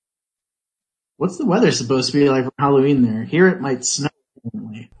What's the weather supposed to be like for Halloween there? Here it might snow.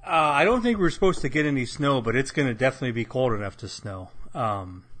 Apparently. I don't think we're supposed to get any snow, but it's going to definitely be cold enough to snow. I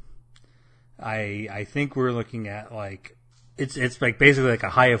think we're looking at like it's like basically like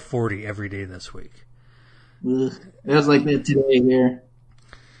a high of 40 every day this week. Ugh. It was like that today here.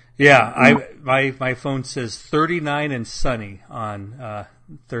 Yeah, my phone says 39 and sunny on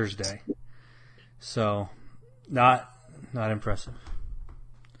Thursday, so not impressive.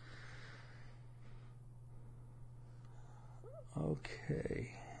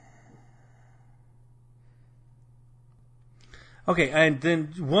 Okay, and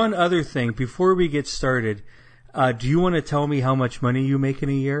then one other thing before we get started, do you want to tell me how much money you make in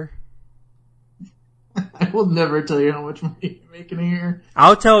a year? I will never tell you how much money you make in a year.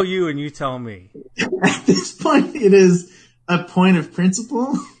 I'll tell you and you tell me. At this point, it is a point of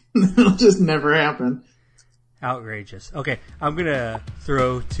principle. It'll just never happen. Outrageous. Okay, I'm going to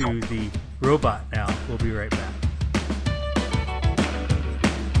throw to the robot now. We'll be right back.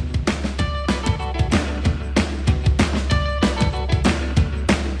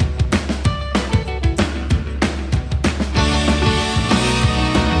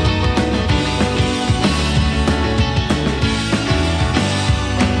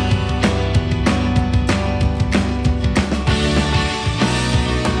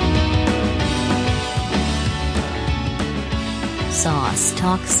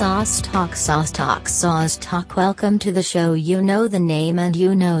 Sauce talk. Welcome to the show. You know the name and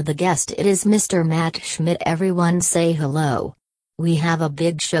you know the guest. It is Mr. Matt Schmidt. Everyone say hello. We have a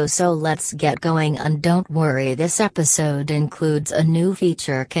big show, so let's get going, and don't worry, this episode includes a new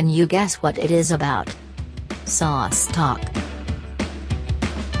feature. Can you guess what it is about? Sauce Talk.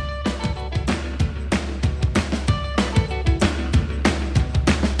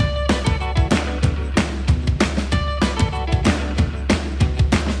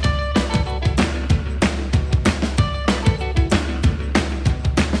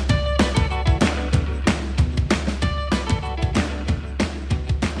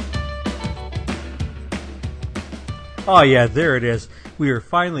 Oh yeah, there it is. We are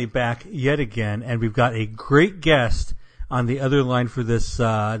finally back yet again, and we've got a great guest on the other line for this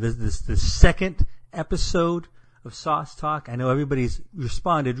this second episode of Sauce Talk. I know everybody's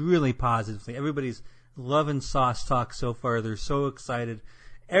responded really positively. Everybody's loving Sauce Talk so far. They're so excited.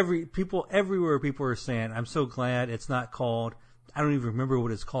 Everywhere people are saying, "I'm so glad it's not called." I don't even remember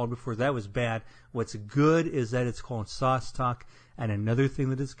what it's called before. That was bad. What's good is that it's called Sauce Talk, and another thing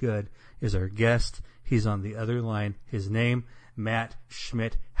that is good is our guest. He's on the other line. His name, Matt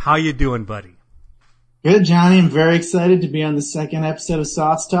Schmidt. How you doing, buddy? Good, Johnny. I'm very excited to be on the second episode of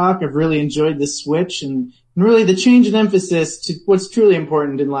Sauce Talk. I've really enjoyed the switch and really the change in emphasis to what's truly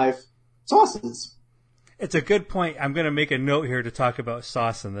important in life, sauces. It's a good point. I'm going to make a note here to talk about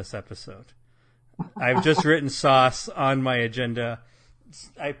sauce in this episode. I've just written sauce on my agenda.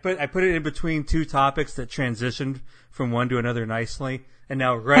 I put it in between two topics that transitioned from one to another nicely. And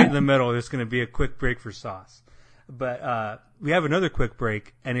now right in the middle, there's going to be a quick break for sauce. But we have another quick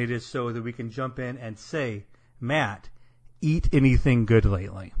break, and it is so that we can jump in and say, Matt, eat anything good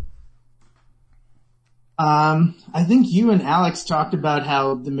lately? I think you and Alex talked about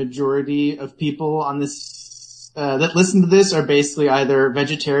how the majority of people on this that listen to this are basically either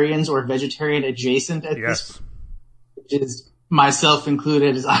vegetarians or vegetarian adjacent at this, which is myself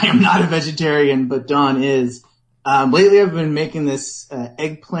included, as I am not a vegetarian, but Dawn is. Lately I've been making this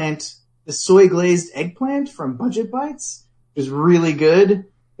the soy glazed eggplant from Budget Bites, which is really good.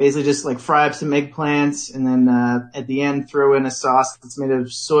 Basically just like fry up some eggplants and then, at the end throw in a sauce that's made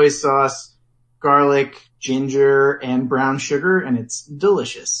of soy sauce, garlic, ginger, and brown sugar, and it's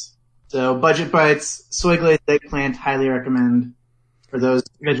delicious. So Budget Bites, soy glazed eggplant, highly recommend for those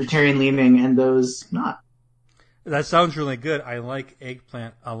vegetarian leaning and those not. That sounds really good. I like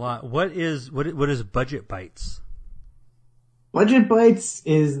eggplant a lot. What is Budget Bites? Budget Bites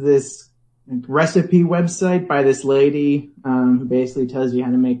is this recipe website by this lady who basically tells you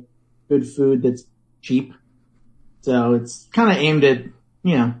how to make good food that's cheap. So it's kind of aimed at,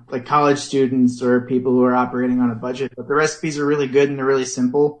 like college students or people who are operating on a budget. But the recipes are really good and they're really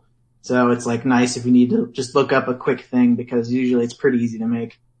simple. So it's like nice if you need to just look up a quick thing because usually it's pretty easy to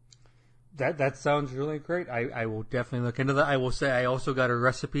make. That sounds really great. I will definitely look into that. I will say I also got a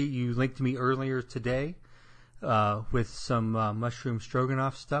recipe you linked to me earlier today with some mushroom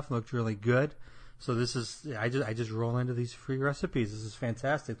stroganoff stuff. It looked really good. So this is I just roll into these free recipes. This is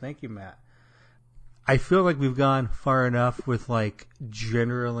fantastic. Thank you, Matt. I feel like we've gone far enough with like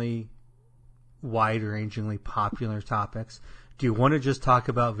generally wide-rangingly popular topics. Do you want to just talk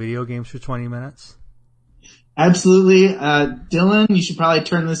about video games for 20 minutes? Absolutely. Dylan, you should probably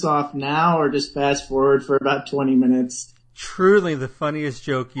turn this off now or just fast forward for about 20 minutes. Truly the funniest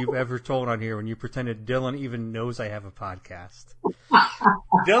joke you've ever told on here when you pretended Dylan even knows I have a podcast.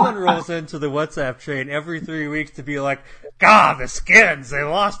 Dylan rolls into the WhatsApp chain every 3 weeks to be like, God, the Skins, they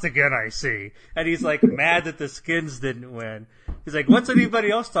lost again, I see. And he's like mad that the Skins didn't win. He's like, what's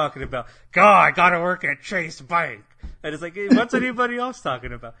anybody else talking about? God, I gotta work at Chase Bank. And it's like, hey, what's anybody else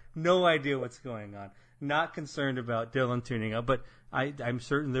talking about? No idea what's going on. Not concerned about Dylan tuning up, but I'm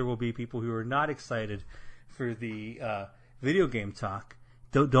certain there will be people who are not excited for the video game talk.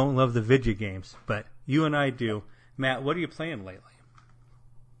 Don't love the video games, but you and I do. Matt, what are you playing lately?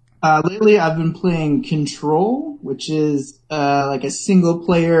 Lately, I've been playing Control, which is like a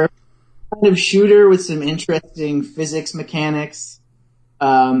single-player kind of shooter with some interesting physics mechanics.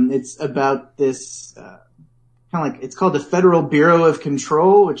 It's about this kind of like, it's called the Federal Bureau of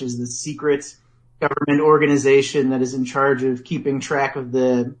Control, which is the secret government organization that is in charge of keeping track of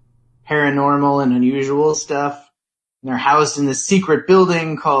the paranormal and unusual stuff. And they're housed in this secret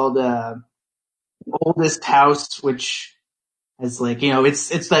building called Oldest House, which is like, you know, it's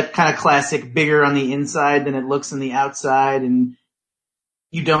that kind of classic bigger on the inside than it looks on the outside, and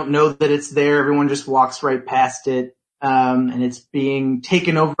you don't know that it's there. Everyone just walks right past it. And it's being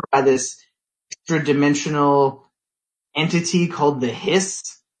taken over by this extra-dimensional entity called the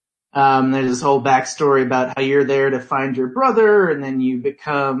Hiss. There's this whole backstory about how you're there to find your brother, and then you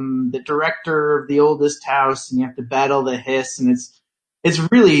become the director of the Oldest House, and you have to battle the Hiss, and it's a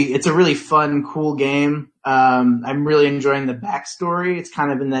really fun, cool game. I'm really enjoying the backstory. It's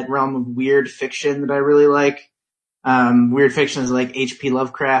kind of in that realm of weird fiction that I really like. Weird fiction is like H.P.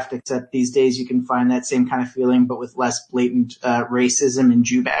 Lovecraft, except these days you can find that same kind of feeling, but with less blatant racism and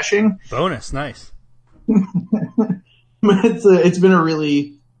Jew bashing. Bonus, nice. But it's been a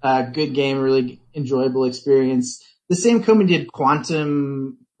really good game, really enjoyable experience. The same company did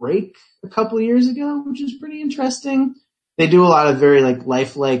Quantum Break a couple of years ago, which is pretty interesting. They do a lot of very like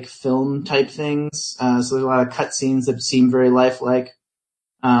lifelike film type things, so there's a lot of cutscenes that seem very lifelike.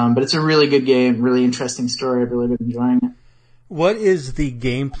 But it's a really good game, really interesting story. I've really been enjoying it. What is the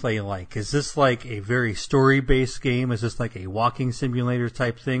gameplay like? Is this like a very story-based game? Is this like a walking simulator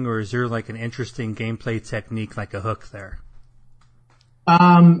type thing? Or is there like an interesting gameplay technique like a hook there?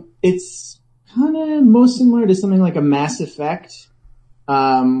 It's kind of most similar to something like a Mass Effect,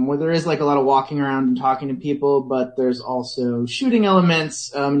 where there is like a lot of walking around and talking to people, but there's also shooting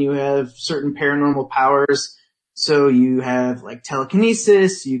elements. You have certain paranormal powers. So you have like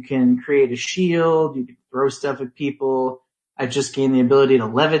telekinesis, you can create a shield, you can throw stuff at people. I just gained the ability to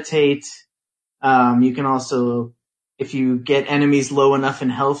levitate. You can also, if you get enemies low enough in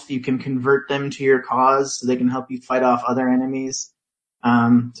health, you can convert them to your cause so they can help you fight off other enemies.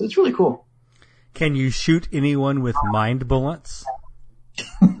 So it's really cool. Can you shoot anyone with mind bullets?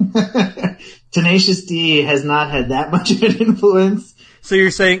 Tenacious D has not had that much of an influence. So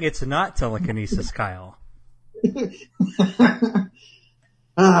you're saying it's not telekinesis, Kyle?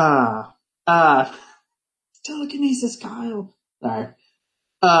 Telekinesis, Kyle. Sorry.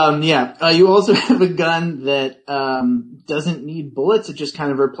 You also have a gun that doesn't need bullets. It just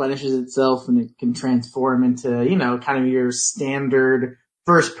kind of replenishes itself, and it can transform into, you know, kind of your standard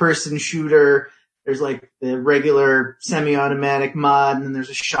first-person shooter. There's like the regular semi-automatic mod, and then there's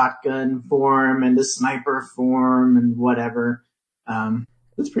a shotgun form and a sniper form and whatever.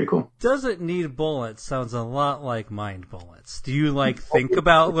 It's pretty cool. Doesn't need bullets sounds a lot like mind bullets. Do you like think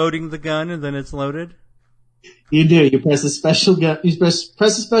about loading the gun and then it's loaded? You do. You press a special gun. You press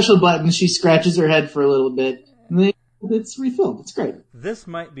a special button. She scratches her head for a little bit, and then it's refilled. It's great. This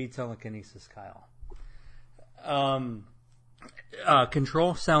might be telekinesis, Kyle.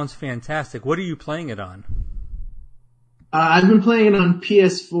 Control sounds fantastic. What are you playing it on? I've been playing it on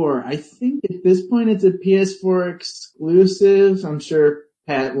PS4. I think at this point it's a PS4 exclusive. I'm sure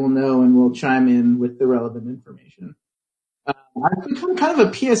Pat will know and will chime in with the relevant information. I've become kind of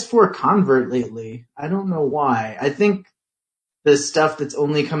a PS4 convert lately. I don't know why. I think the stuff that's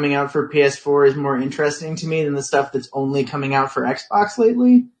only coming out for PS4 is more interesting to me than the stuff that's only coming out for Xbox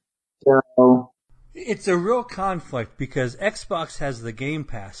lately. So it's a real conflict because Xbox has the Game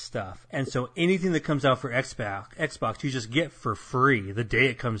Pass stuff, and so anything that comes out for Xbox you just get for free the day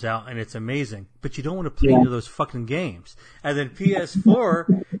it comes out, and it's amazing. But you don't want to play any of those fucking games. And then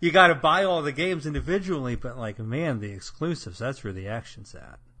PS4, you got to buy all the games individually, but like, man, the exclusives, that's where the action's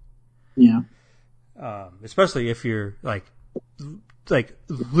at. Yeah. Especially if you're like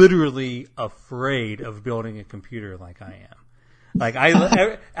literally afraid of building a computer like I am. Like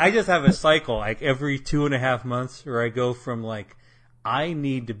I just have a cycle like every 2.5 months where I go from like I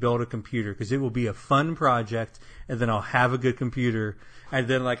need to build a computer because it will be a fun project, and then I'll have a good computer. And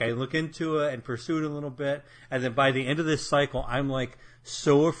then like I look into it and pursue it a little bit, and then by the end of this cycle, I'm like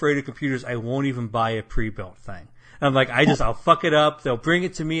so afraid of computers I won't even buy a pre-built thing. And I'm like, I'll fuck it up. They'll bring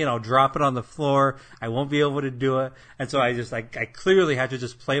it to me and I'll drop it on the floor. I won't be able to do it. And so I clearly have to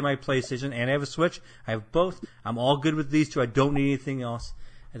just play my PlayStation, and I have a Switch. I have both. I'm all good with these two. I don't need anything else.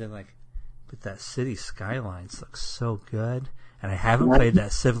 And then like, but that City Skylines looks so good. And I haven't played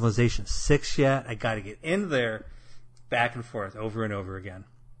that Civilization 6 yet. I got to get in there, back and forth, over and over again.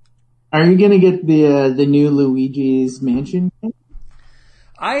 Are you gonna get the new Luigi's Mansion?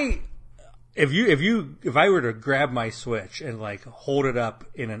 If I were to grab my Switch and like hold it up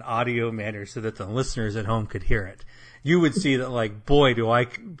in an audio manner so that the listeners at home could hear it, you would see that like, boy, do I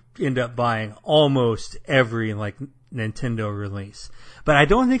end up buying almost every like Nintendo release. But I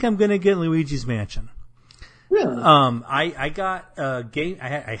don't think I'm gonna get Luigi's Mansion. Really? I got a game.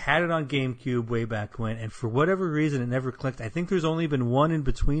 I had it on GameCube way back when, and for whatever reason, it never clicked. I think there's only been one in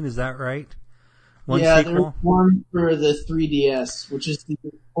between. Is that right? One sequel? There's one for the 3DS, which is the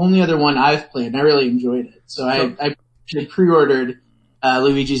only other one I've played, and I really enjoyed it. So I pre-ordered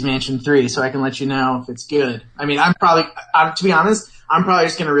Luigi's Mansion 3, so I can let you know if it's good. I mean, to be honest, I'm probably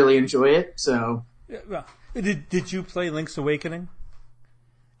just going to really enjoy it. So, did you play Link's Awakening?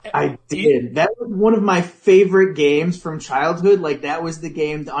 I did. That was one of my favorite games from childhood. Like, that was the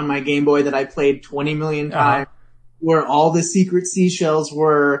game on my Game Boy that I played 20 million times, where all the secret seashells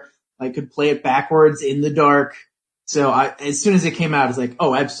were. I could play it backwards in the dark. So as soon as it came out, I was like,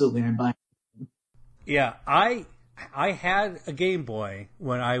 oh, absolutely, I'm buying it. Yeah, I had a Game Boy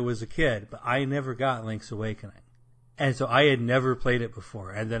when I was a kid, but I never got Link's Awakening. And so I had never played it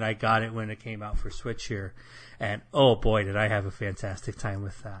before. And then I got it when it came out for Switch here. And oh boy, did I have a fantastic time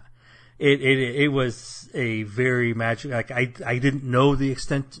with that. It was a very magic, like I didn't know the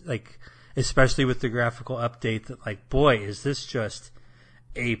extent, like, especially with the graphical update, that like, boy, is this just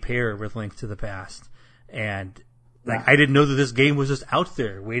a pair with Link to the Past. And like, I didn't know that this game was just out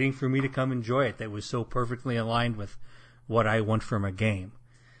there waiting for me to come enjoy it. That was so perfectly aligned with what I want from a game.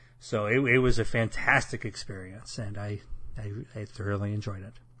 So it was a fantastic experience, and I thoroughly enjoyed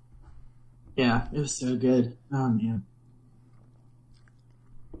it. Yeah, it was so good. Oh man.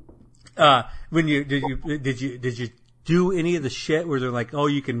 When did you do any of the shit where they're like, oh,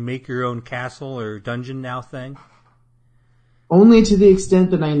 you can make your own castle or dungeon now thing? Only to the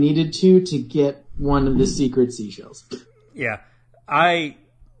extent that I needed to get one of the secret seashells. Yeah, I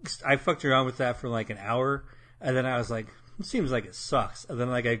fucked around with that for like an hour, and then I was like, it seems like it sucks. And then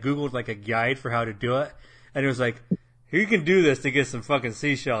like I googled like a guide for how to do it, and it was like, you can do this to get some fucking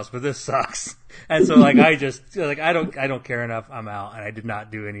seashells, but this sucks. And so like I don't care enough. I'm out, and I did not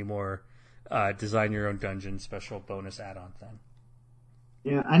do any more design your own dungeon special bonus add-on thing.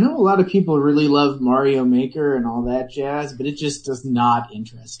 Yeah, I know a lot of people really love Mario Maker and all that jazz, but it just does not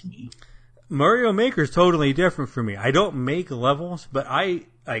interest me. Mario Maker is totally different for me. I don't make levels, but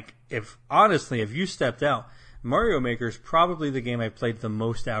if you stepped out, Mario Maker is probably the game I played the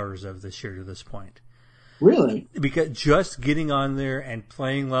most hours of this year to this point. Really? Because just getting on there and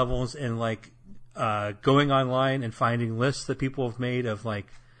playing levels and like going online and finding lists that people have made of like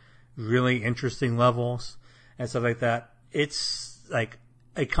really interesting levels and stuff like that. It's like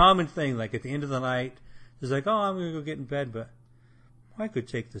a common thing. Like at the end of the night, it's like, oh, I'm gonna go get in bed, but I could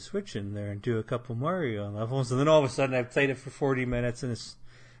take the Switch in there and do a couple Mario levels, and then all of a sudden I've played it for 40 minutes and it's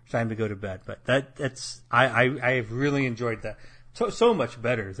time to go to bed. But I have really enjoyed that. So much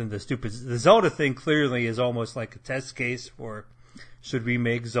better than the Zelda thing. Clearly is almost like a test case for should we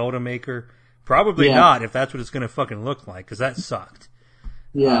make Zelda Maker? Probably not, if that's what it's going to fucking look like, because that sucked.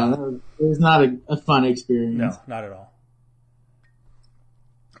 Yeah, it was not a fun experience. No, not at all.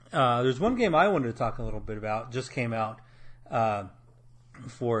 There's one game I wanted to talk a little bit about. Just came out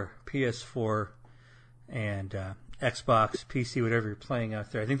for PS4 and Xbox, PC, whatever you're playing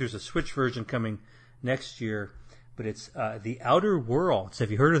out there. I think there's a Switch version coming next year, but it's The Outer Worlds.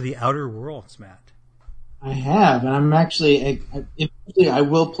 Have you heard of The Outer Worlds, Matt? I have, and I'm actually, eventually I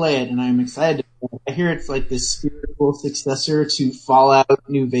will play it, and I'm excited. I hear it's like the spiritual successor to Fallout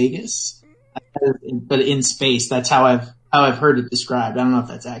New Vegas, but in space. That's how I've heard it described. I don't know if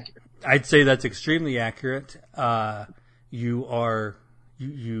that's accurate. I'd say that's extremely accurate. You're on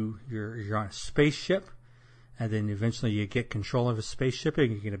a spaceship, and then eventually you get control of a spaceship,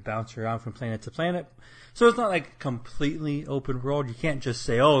 and you're going to bounce around from planet to planet. So it's not like completely open world. You can't just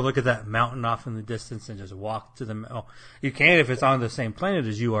say, oh, look at that mountain off in the distance and just walk to them. Oh, you can if it's on the same planet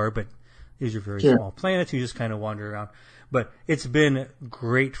as you are, but these are very small planets. You just kind of wander around. But it's been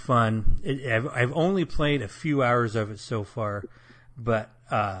great fun. I've only played a few hours of it so far. But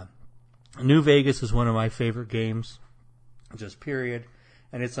New Vegas is one of my favorite games, just period.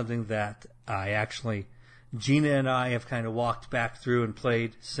 And it's something that Gina and I have kind of walked back through and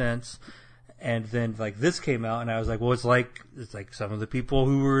played since. And then like this came out, and I was like, well, it's like some of the people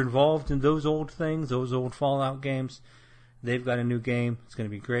who were involved in those old things, those old Fallout games. They've got a new game. It's going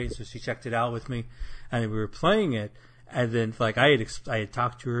to be great. So she checked it out with me, and then we were playing it. And then like I had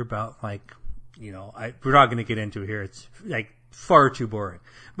talked to her about like, we're not going to get into it here. It's like far too boring.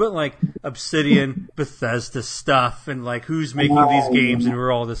 But like Obsidian, Bethesda stuff, and like who's making these games and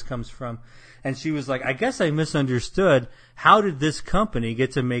where all this comes from. And she was like, I guess I misunderstood. How did this company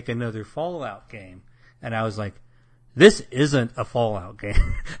get to make another Fallout game? And I was like, this isn't a Fallout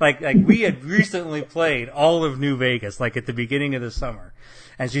game. like we had recently played all of New Vegas, like at the beginning of the summer.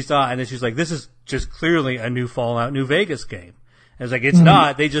 And she saw, and then she's like, this is just clearly a new Fallout New Vegas game. I was like, it's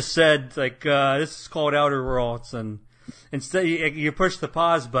not. They just said like, this is called Outer Worlds, and instead you push the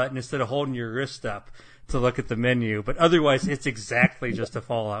pause button instead of holding your wrist up to look at the menu, but otherwise it's exactly just a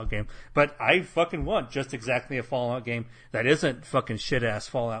Fallout game. But I fucking want just exactly a Fallout game that isn't fucking shit-ass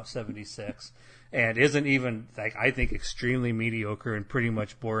Fallout 76 and isn't even, like, I think extremely mediocre and pretty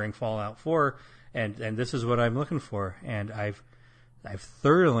much boring Fallout 4, and this is what I'm looking for, and I've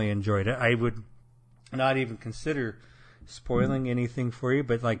thoroughly enjoyed it. I would not even consider spoiling anything for you,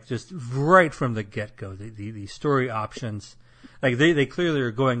 but like just right from the get-go, the story options, like they clearly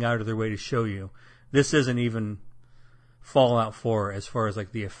are going out of their way to show you this isn't even Fallout 4 as far as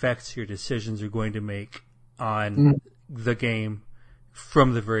like the effects your decisions are going to make on the game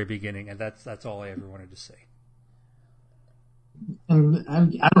from the very beginning, and that's all I ever wanted to say. And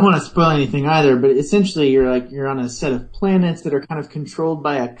I don't want to spoil anything either, but essentially you're on a set of planets that are kind of controlled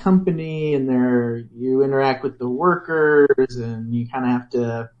by a company, and you interact with the workers, and you kind of have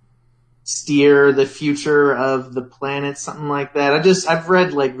to steer the future of the planet, something like that. I've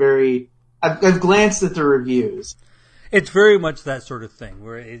read like I've glanced at the reviews. It's very much that sort of thing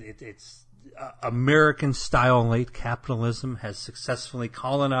where it's American-style late capitalism has successfully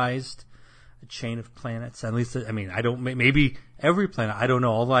colonized a chain of planets. At least, I mean, maybe every planet. I don't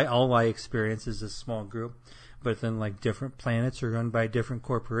know. All I experience is a small group, but then like different planets are run by different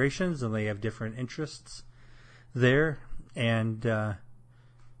corporations, and they have different interests there, and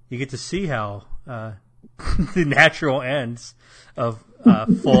you get to see how the natural ends of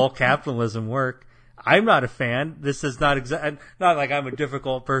full capitalism work. I'm not a fan. This is not not like I'm a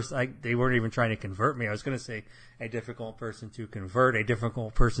difficult person. They weren't even trying to convert me. I was going to say a difficult person to convert, a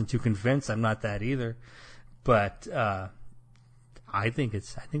difficult person to convince. I'm not that either. But I think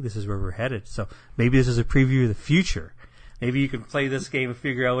this is where we're headed. So maybe this is a preview of the future. Maybe you can play this game and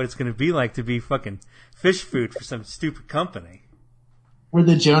figure out what it's going to be like to be fucking fish food for some stupid company. Were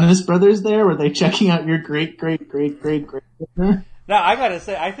the Jonas Brothers there? Were they checking out your great? Now I gotta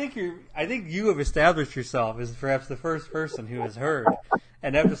say, I think you have established yourself as perhaps the first person who has heard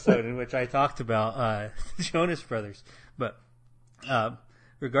an episode in which I talked about the Jonas Brothers. But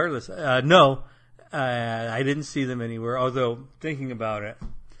regardless, no, I didn't see them anywhere. Although thinking about it,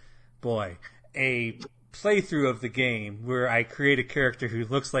 boy, a playthrough of the game where I create a character who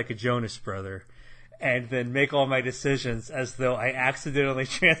looks like a Jonas Brother, and then make all my decisions as though I accidentally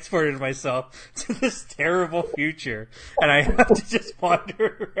transported myself to this terrible future. And I have to just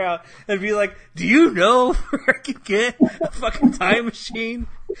wander around and be like, do you know where I can get a fucking time machine?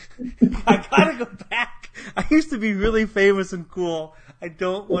 I gotta go back. I used to be really famous and cool. I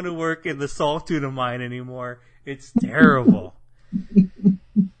don't want to work in the salt tuna mine anymore. It's terrible.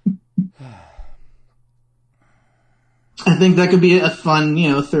 I think that could be a fun,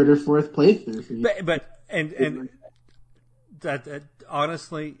 third or fourth playthrough for you. But that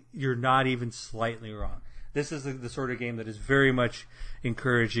honestly, you're not even slightly wrong. This is the sort of game that is very much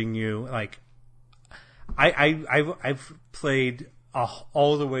encouraging you. Like, I've played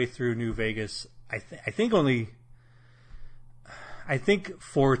all the way through New Vegas. I think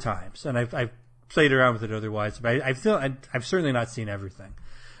 4 times, and I've played around with it otherwise. But I've certainly not seen everything,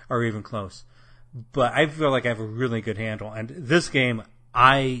 or even close. But I feel like I have a really good handle. And this game,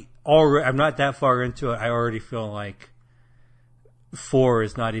 I'm not that far into it. I already feel like 4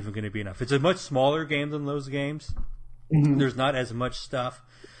 is not even going to be enough. It's a much smaller game than those games. Mm-hmm. There's not as much stuff.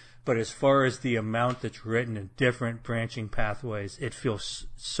 But as far as the amount that's written in different branching pathways, it feels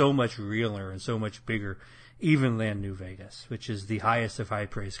so much realer and so much bigger, even than New Vegas, which is the highest of high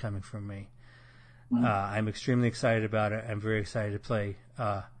praise coming from me. Mm-hmm. I'm extremely excited about it. I'm very excited to play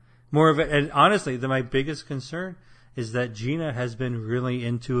more of it. And honestly, my biggest concern is that Gina has been really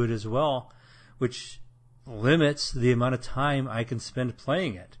into it as well, which limits the amount of time I can spend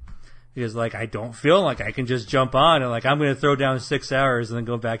playing it. Because, like, I don't feel like I can just jump on and, like, I'm going to throw down 6 hours and then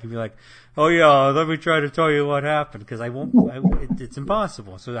go back and be like, oh, yeah, let me try to tell you what happened. Because it's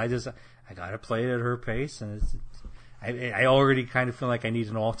impossible. So I got to play it at her pace. And I already kind of feel like I need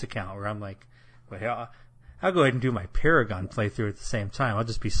an alt account where I'm like, well, I'll go ahead and do my Paragon playthrough at the same time. I'll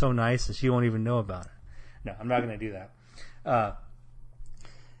just be so nice that she won't even know about it. No, I'm not going to do that.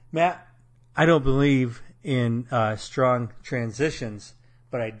 Matt, I don't believe in strong transitions,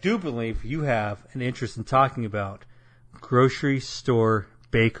 but I do believe you have an interest in talking about grocery store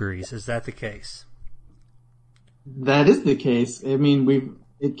bakeries. Is that the case? That is the case. I mean,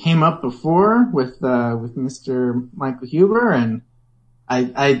 it came up before with Mr. Michael Huber, and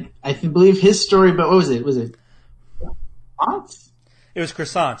I believe his story. But what was it? Was it croissants? It was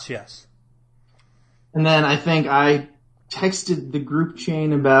croissants, yes. And then I think I texted the group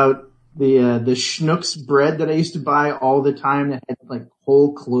chain about the Schnucks bread that I used to buy all the time that had like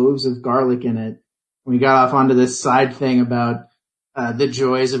whole cloves of garlic in it. We got off onto this side thing about the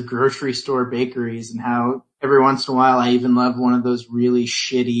joys of grocery store bakeries and how every once in a while I even love one of those really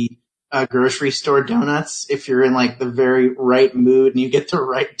shitty grocery store donuts if you're in like the very right mood and you get the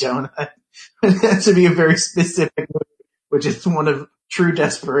right donut. It has to be a very specific mood, which is one of true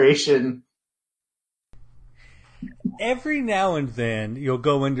desperation. Every now and then you'll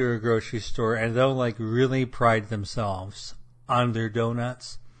go into a grocery store and they'll like really pride themselves on their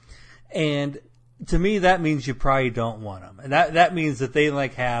donuts. And to me that means you probably don't want them. And that means that they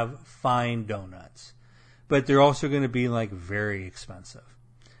like have fine donuts. But they're also going to be like very expensive.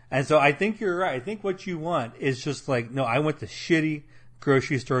 And so I think you're right. I think what you want is just like, no, I want the shitty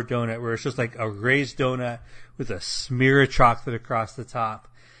grocery store donut where it's just like a raised donut with a smear of chocolate across the top.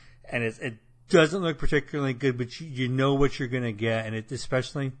 And it doesn't look particularly good, but you know what you're going to get. And it,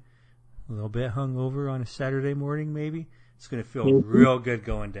 especially a little bit hungover on a Saturday morning, maybe, it's going to feel real good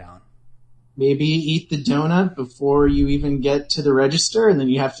going down. Maybe eat the donut before you even get to the register, and then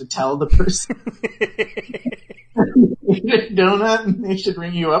you have to tell the person eat a donut, and they should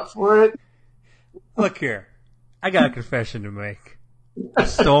ring you up for it. Look here, I got a confession to make. I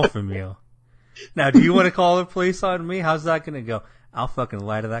stole from you. Now, do you want to call the police on me? How's that going to go? I'll fucking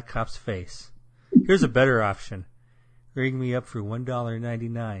lie to that cop's face. Here's a better option. Ring me up for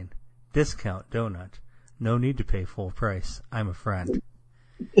 $1.99. Discount donut. No need to pay full price. I'm a friend.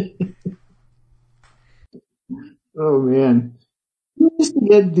 Oh man, you used to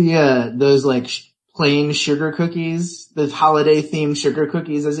get the those like plain sugar cookies, the holiday themed sugar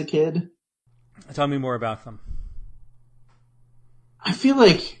cookies as a kid. Tell me more about them. I feel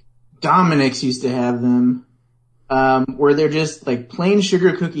like Dominic's used to have them, where they're just like plain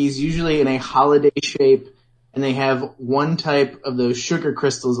sugar cookies, usually in a holiday shape, and they have one type of those sugar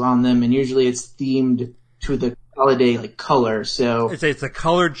crystals on them, and usually it's themed to the holiday like color. So it's a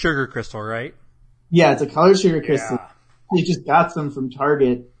colored sugar crystal, right? Yeah, it's a colored sugar crystal. Yeah. We just got some from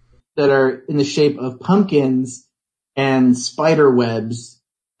Target that are in the shape of pumpkins and spider webs,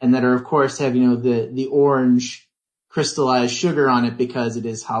 and that are, of course, have, you know, the orange crystallized sugar on it because it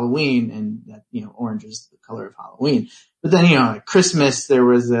is Halloween, and that, you know, orange is the color of Halloween. But then, you know, at Christmas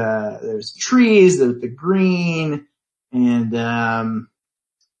there's trees, the green, and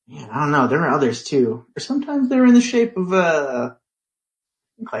yeah, I don't know, there are others too. Or sometimes they're in the shape of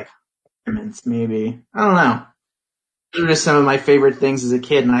like maybe. I don't know. Those are just some of my favorite things as a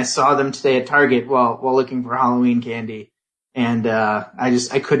kid, and I saw them today at Target while looking for Halloween candy, and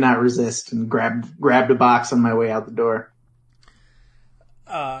I could not resist and grabbed a box on my way out the door.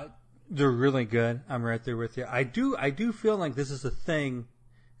 They're really good. I'm right there with you. I do feel like this is a thing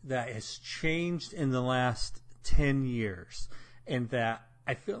that has changed in the last 10 years, and that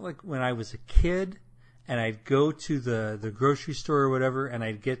I feel like when I was a kid and I'd go to the grocery store or whatever, and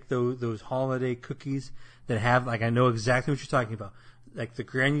I'd get those holiday cookies that have, like, I know exactly what you're talking about, like the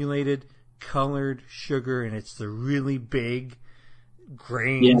granulated colored sugar, and it's the really big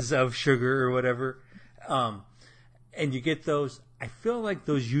grains of sugar or whatever. And you get those. I feel like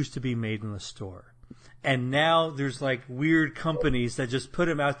those used to be made in the store. And now there's like weird companies that just put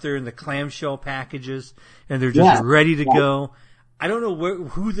them out there in the clamshell packages, and they're just ready to go. I don't know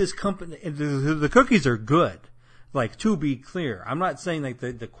who this company. The cookies are good. Like, to be clear, I'm not saying like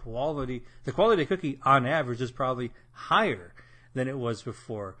the quality of cookie on average is probably higher than it was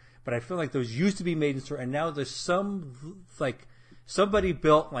before. But I feel like those used to be made in store, and now there's some, like, somebody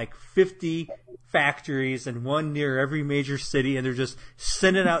built like 50 factories and one near every major city, and they're just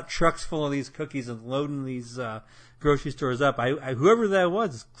sending out trucks full of these cookies and loading these grocery stores up. Whoever that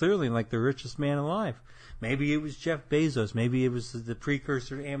was is clearly like the richest man alive. Maybe it was Jeff Bezos. Maybe it was the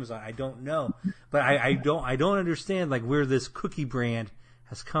precursor to Amazon. I don't know. But I don't understand like where this cookie brand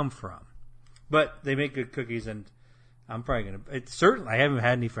has come from. But they make good cookies, and I'm probably going to... Certainly, I haven't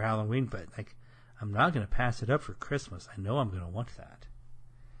had any for Halloween, but I'm not going to pass it up for Christmas. I know I'm going to want that.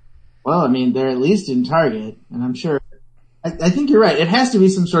 Well, I mean, they're at least in Target, and I'm sure... I think you're right. It has to be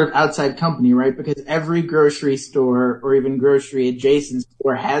some sort of outside company, right? Because every grocery store or even grocery adjacent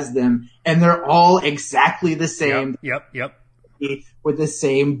store has them, and they're all exactly the same. Yep. With the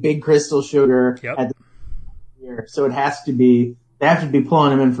same big crystal sugar at the year. So they have to be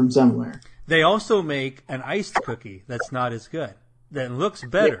pulling them in from somewhere. They also make an iced cookie that's not as good. That looks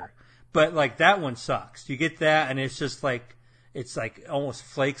better. But that one sucks. You get that and it's just it's almost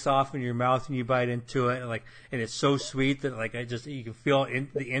flakes off in your mouth when you bite into it, and it's so sweet that you can feel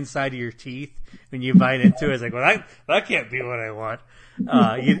the inside of your teeth when you bite into it. It's like, well, that can't be what I want.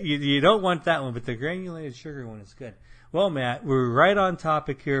 You don't want that one, but the granulated sugar one is good. Well, Matt, we're right on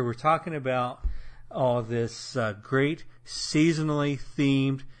topic here. We're talking about all this great seasonally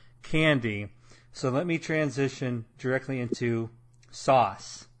themed candy. So let me transition directly into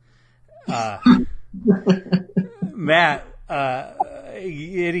sauce. Matt,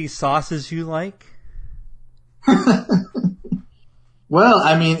 any sauces you like? Well,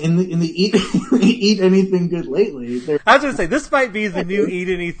 I mean, in the eat anything good lately. I was going to say, this might be the new eat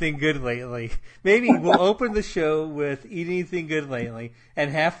anything good lately. Maybe we'll open the show with eat anything good lately,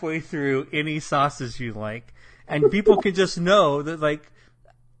 and halfway through, any sauces you like, and people can just know that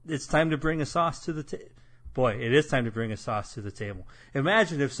it's time to bring a sauce to the table. Boy, it is time to bring a sauce to the table.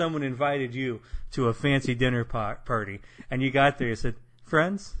 Imagine if someone invited you to a fancy dinner party, and you got there and said,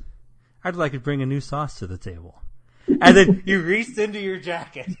 "Friends, I'd like to bring a new sauce to the table." And then you reached into your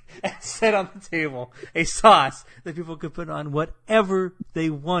jacket and set on the table a sauce that people could put on whatever they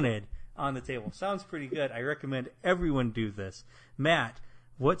wanted on the table. Sounds pretty good. I recommend everyone do this. Matt,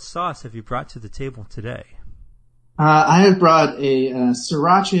 what sauce have you brought to the table today? I have brought a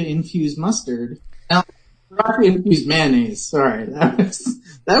sriracha-infused mustard. Sriracha-infused mayonnaise. Sorry.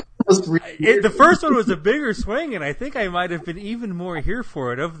 That was really... The first one was a bigger swing, and I think I might have been even more here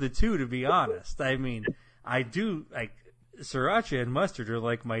for it of the two, to be honest. I mean, I do... sriracha and mustard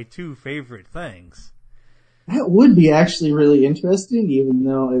are my two favorite things. That would be actually really interesting, even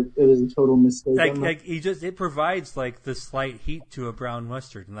though it was a total mistake. It provides the slight heat to a brown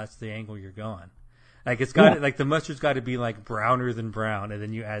mustard, and that's the angle you're going. It's got the mustard's got to be browner than brown, and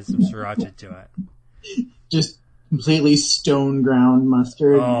then you add some sriracha to it. Just completely stone ground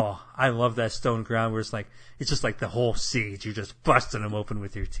mustard. Oh, I love that stone ground where it's just the whole seeds. You're just busting them open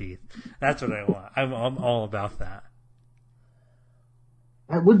with your teeth. That's what I want. I'm all about that.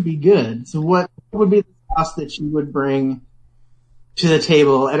 That would be good. So what would be the sauce that you would bring to the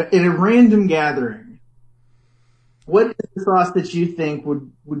table at a random gathering? What is the sauce that you think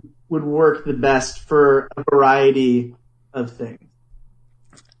would work the best for a variety of things?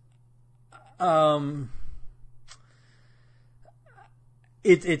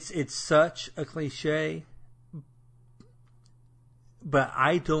 It's such a cliche, but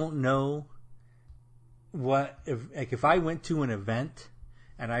I don't know what if I went to an event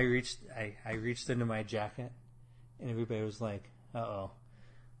and I reached into my jacket and everybody was like, "Uh-oh,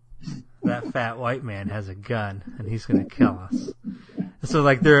 that fat white man has a gun and he's going to kill us." So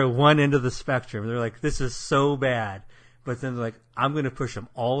they're at one end of the spectrum. They're like, "This is so bad." But then they're like, I'm going to push them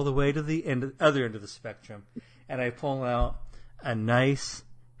all the way to the other end of the spectrum. And I pull out a nice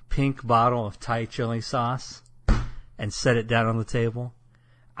pink bottle of Thai chili sauce and set it down on the table.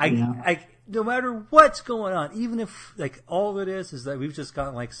 No matter what's going on, even if all it is that we've just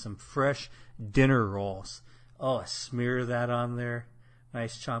gotten some fresh dinner rolls. Oh, I smear that on there.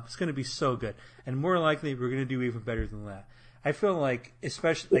 Nice chomp. It's going to be so good. And more likely, we're going to do even better than that. I feel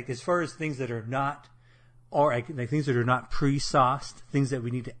especially as far as things that are not, or things that are not pre-sauced, things that we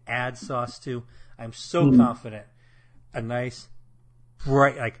need to add sauce to, I'm so confident a nice,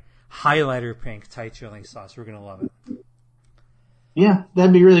 bright, highlighter pink Thai chili sauce. We're going to love it. Yeah,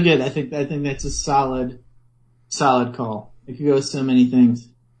 that'd be really good. I think that's a solid call. It could go with so many things.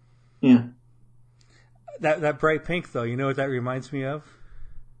 Yeah. That bright pink, though, you know what that reminds me of?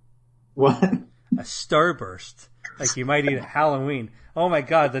 What? A Starburst. You might eat at Halloween. Oh my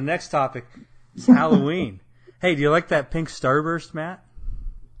God, the next topic is Halloween. Hey, do you like that pink Starburst, Matt?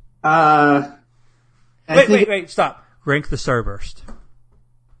 Wait, stop. Rank the Starburst.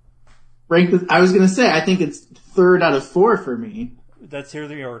 I was going to say, I think it's 3rd out of 4 for me. Let's hear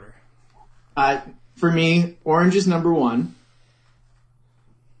the order. For me, orange is number 1.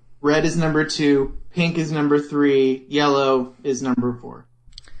 Red is number 2. Pink is number 3. Yellow is number 4.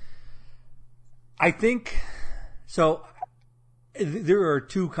 I think, so there are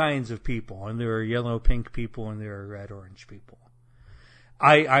two kinds of people, and there are yellow-pink people, and there are red-orange people.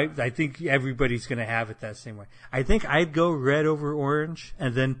 I think everybody's going to have it that same way. I think I'd go red over orange,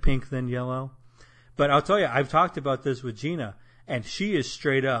 and then pink, then yellow. But I'll tell you, I've talked about this with Gina, and she is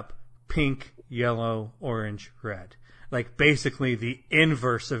straight up pink, yellow, orange, red. Like basically the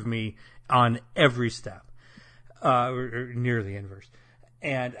inverse of me on every step, or near the inverse.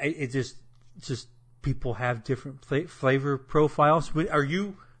 And it just people have different flavor profiles. Are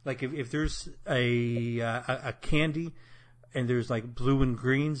you like if there's a candy and there's like blue and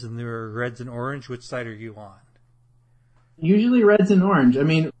greens and there are reds and orange, which side are you on? Usually reds and orange. I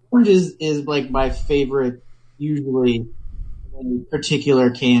mean, orange is like my favorite, usually, particular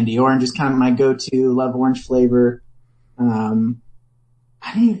candy. Orange is kind of my go-to. Love orange flavor. Red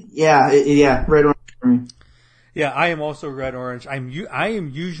orange for me. Yeah, I am also red orange. I am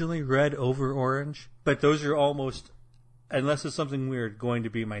usually red over orange, but those are almost, unless it's something weird, going to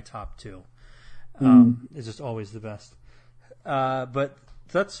be my top two. It's just always the best. But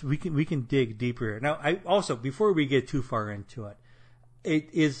we can dig deeper. Now, I also, before we get too far into it, it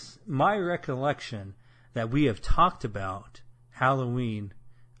is my recollection that we have talked about Halloween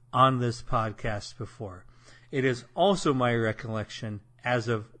on this podcast before. It is also my recollection, as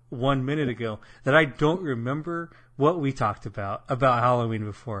of 1 minute ago, that I don't remember what we talked about Halloween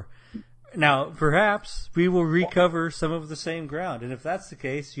before. Now, perhaps we will recover some of the same ground. And if that's the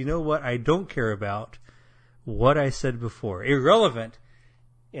case, you know what I don't care about? What I said before. Irrelevant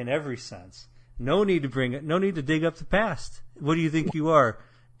in every sense. No need to dig up the past. What do you think you are?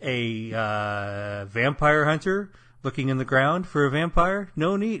 A vampire hunter looking in the ground for a vampire?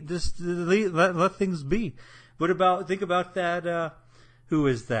 No need. Just let things be. Think about that, who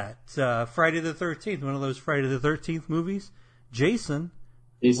is that? Friday the 13th, one of those Friday the 13th movies. Jason,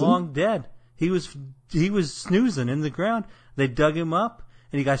 long dead. He was snoozing in the ground. They dug him up,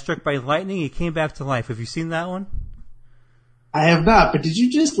 and he got struck by lightning. He came back to life. Have you seen that one? I have not, but did you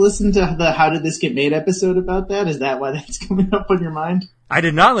just listen to the How Did This Get Made episode about that? Is that why that's coming up on your mind? I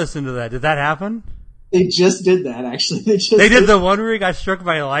did not listen to that. Did that happen? They just did that, actually. They did the one where he got struck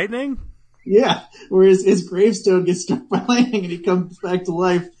by lightning? Yeah, where his gravestone gets struck by lightning and he comes back to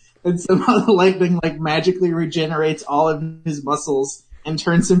life, and somehow the lightning like magically regenerates all of his muscles and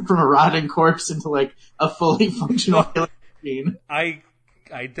turns him from a rotting corpse into like a fully functional machine.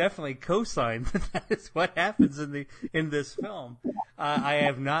 I definitely co-sign that is what happens in this film. I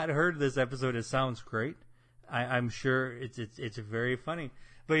have not heard this episode. It sounds great. I'm sure it's very funny.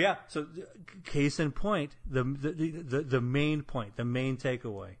 But yeah, so case in point, the main point, the main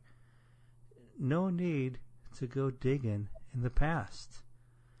takeaway. No need to go digging in the past.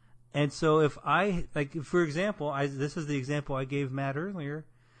 And so if for example, this is the example I gave Matt earlier.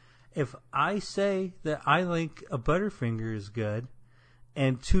 If I say that I think a Butterfinger is good,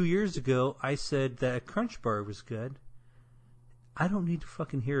 and 2 years ago I said that a Crunch Bar was good, I don't need to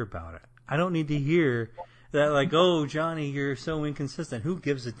fucking hear about it. I don't need to hear that like, oh, Johnny, you're so inconsistent. Who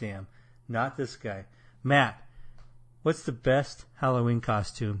gives a damn? Not this guy. Matt, what's the best Halloween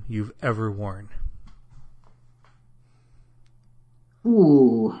costume you've ever worn?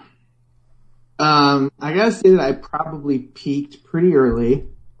 Ooh. I gotta say that I probably peaked pretty early.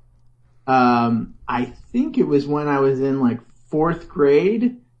 I think it was when I was in like 4th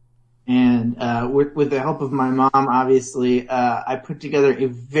grade, and with the help of my mom, obviously, I put together a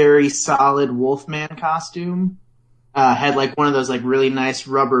very solid Wolfman costume. Had like one of those like really nice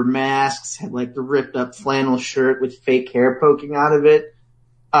rubber masks, had like the ripped up flannel shirt with fake hair poking out of it.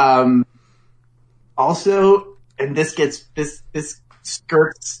 Also, and this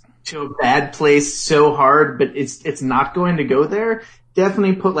skirts to a bad place so hard, but it's not going to go there.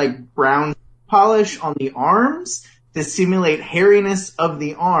 Definitely put like brown polish on the arms to simulate hairiness of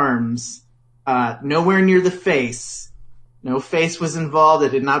the arms. Nowhere near the face. No face was involved. I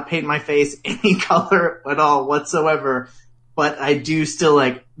did not paint my face any color at all whatsoever. But I do still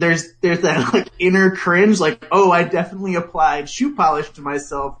like, there's that like inner cringe, like, oh, I definitely applied shoe polish to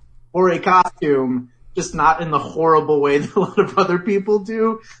myself for a costume, just not in the horrible way that a lot of other people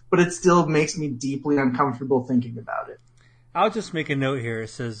do, but it still makes me deeply uncomfortable thinking about it. I'll just make a note here. It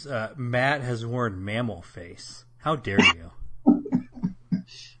says, Matt has worn mammal face. How dare you?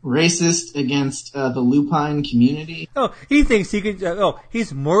 Racist against the lupine community. Oh, he thinks he can.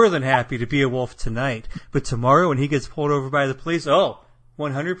 He's more than happy to be a wolf tonight, but tomorrow when he gets pulled over by the police,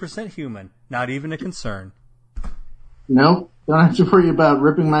 100% human, not even a concern. Nope, don't have to worry about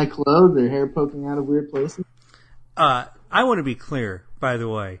ripping my clothes or hair poking out of weird places. I want to be clear, by the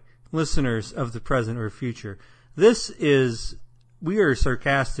way, listeners of the present or future. We are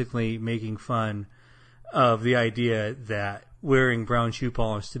sarcastically making fun of the idea that wearing brown shoe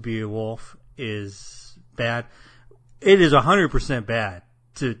polish to be a wolf is bad. It is 100% bad.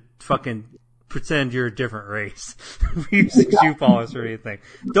 to fucking pretend you're a different race using shoe polish or anything.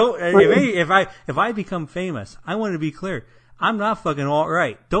 If I become famous, I want to be clear. I'm not fucking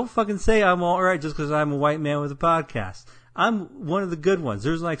alt-right. Don't fucking say I'm alt-right just because I'm a white man with a podcast. I'm one of the good ones.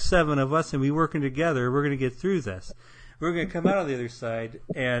 There's like 7 of us, and we working together. We're going to get through this. We're going to come out on the other side,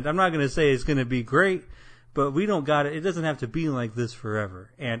 and I'm not going to say it's going to be great, but we don't got it. It doesn't have to be like this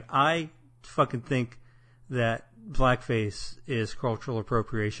forever. And I fucking think that blackface is cultural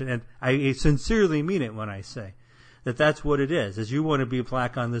appropriation, and I sincerely mean it when I say that that's what it is you want to be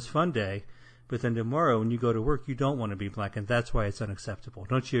black on this fun day, but then tomorrow when you go to work, you don't want to be black, and that's why it's unacceptable.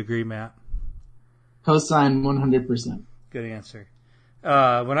 Don't you agree, Matt? Cosign 100%. Good answer.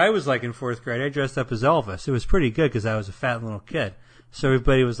 When I was like in 4th grade, I dressed up as Elvis. It was pretty good because I was a fat little kid. So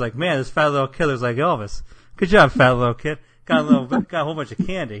everybody was like, man, this fat little kid looks like Elvis. Good job, fat little kid. Got a whole bunch of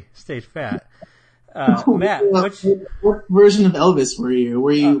candy. Stayed fat. Matt, what version of Elvis were you?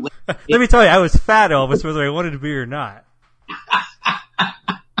 Were you? Let me tell you, I was fat Elvis, whether I wanted to be or not.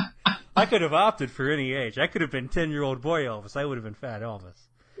 I could have opted for any age. I could have been 10-year-old boy Elvis. I would have been fat Elvis.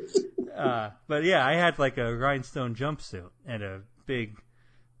 But yeah, I had like a rhinestone jumpsuit and a big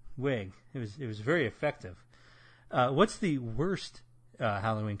wig. It was very effective. What's the worst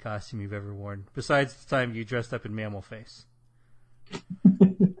Halloween costume you've ever worn besides the time you dressed up in mammal face?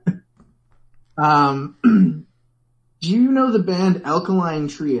 Do you know the band Alkaline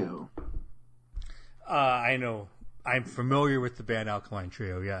Trio? I know. I'm familiar with the band Alkaline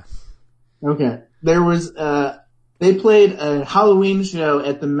Trio, yes. Okay. There was, they played a Halloween show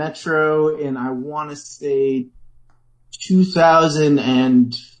at the Metro in, I want to say,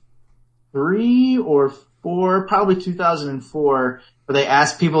 2003 or 4, probably 2004, where they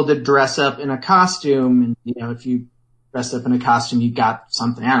asked people to dress up in a costume, and, you know, if you dressed up in a costume, you got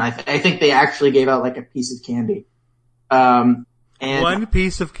something. And I think they actually gave out like a piece of candy. And one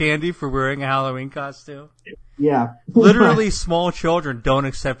piece of candy for wearing a Halloween costume? Yeah. Literally small children don't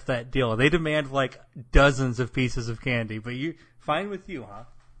accept that deal. They demand like dozens of pieces of candy, but fine with you, huh?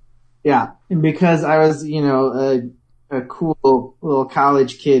 Yeah. And because I was, you know, a cool little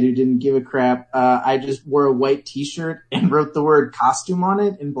college kid who didn't give a crap, I just wore a white t-shirt and wrote the word costume on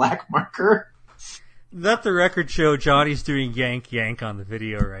it in black marker. Let the record show Johnny's doing yank yank on the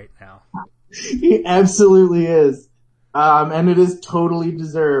video right now. He absolutely is. And it is totally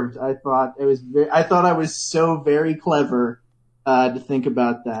deserved. I thought I was so very clever, to think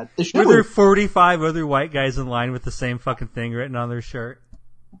about that. Were there 45 other white guys in line with the same fucking thing written on their shirt?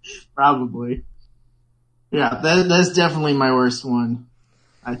 Probably. Yeah, that's definitely my worst one,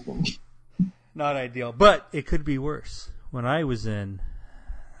 I think. Not ideal, but it could be worse. When I was in,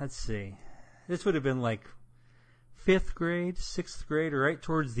 let's see, this would have been like 5th grade, 6th grade, or right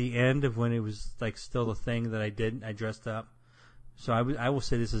towards the end of when it was like still a thing that I did. I dressed up. So I will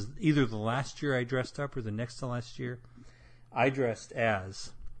say this is either the last year I dressed up or the next to last year. I dressed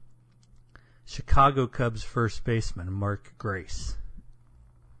as Chicago Cubs first baseman Mark Grace.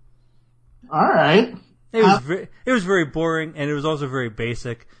 All right. It was very boring, and it was also very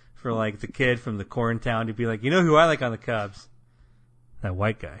basic for like the kid from the corn town to be like, you know who I like on the Cubs? That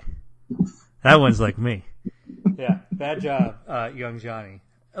white guy. That one's like me. Yeah, bad job, young Johnny.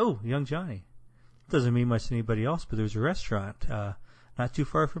 Oh, young Johnny. Doesn't mean much to anybody else, but there's a restaurant not too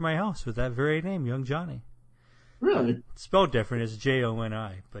far from my house with that very name, Young Johnny. Really? It's spelled different. It's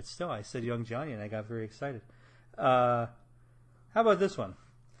Joni, but still, I said Young Johnny, and I got very excited. How about this one?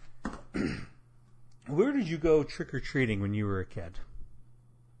 Where did you go trick-or-treating when you were a kid?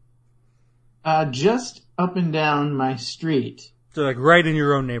 Just up and down my street. So, like, right in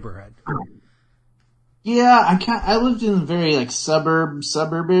your own neighborhood? Yeah, I lived in a very, like,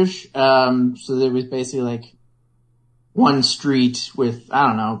 suburbish, so there was basically, like, one street with, I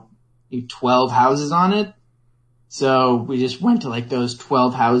don't know, 12 houses on it. So we just went to, like, those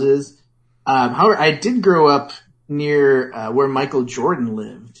 12 houses. However, I did grow up near, where Michael Jordan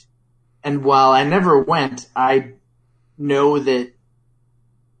lived. And while I never went, I know that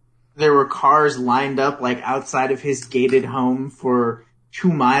there were cars lined up, like, outside of his gated home for 2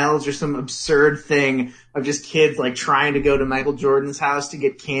 miles or some absurd thing of just kids like trying to go to Michael Jordan's house to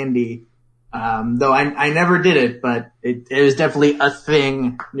get candy. Though I never did it, but it was definitely a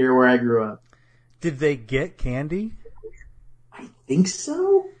thing near where I grew up. Did they get candy? I think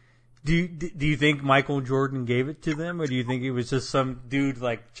so. Do you think Michael Jordan gave it to them, or do you think it was just some dude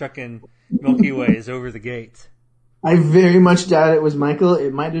like chucking Milky Ways over the gate? I very much doubt it was Michael.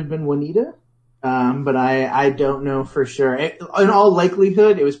 It might have been Juanita. But I don't know for sure. In all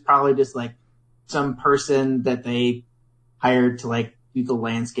likelihood, it was probably just like some person that they hired to like do the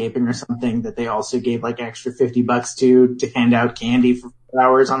landscaping or something that they also gave like extra $50 to hand out candy for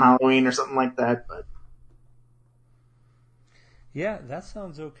hours on Halloween or something like that. But yeah, that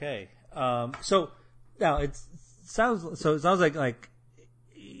sounds okay. So now it sounds like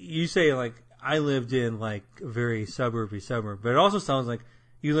you say like I lived in like a very suburby suburb, but it also sounds like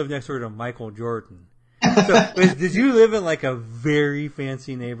you live next door to Michael Jordan. So did you live in like a very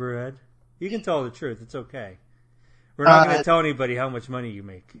fancy neighborhood? You can tell the truth. It's okay. We're not going to tell anybody how much money you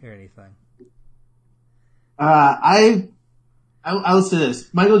make or anything. I will say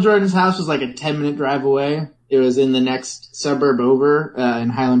this. Michael Jordan's house was like a 10-minute drive away. It was in the next suburb over, in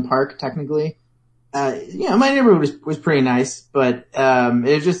Highland Park, technically. My neighborhood was pretty nice, but,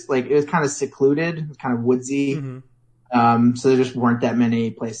 it was just like, it was kind of secluded, it was kind of woodsy. Mm-hmm. So there just weren't that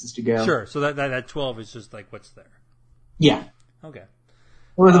many places to go. Sure. So that 12 is just like what's there. Yeah. Okay. It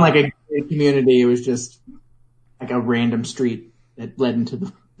wasn't like a great community. It was just like a random street that led into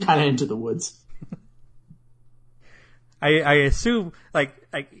the woods. I assume like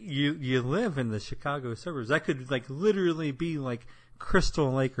you live in the Chicago suburbs. That could like literally be like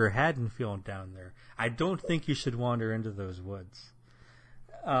Crystal Lake or Haddonfield down there. I don't think you should wander into those woods.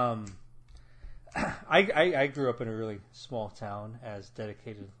 I grew up in a really small town, as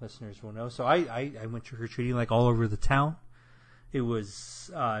dedicated listeners will know. So I went trick-or-treating like all over the town. It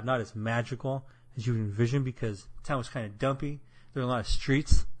was not as magical as you would envision because the town was kind of dumpy. There are a lot of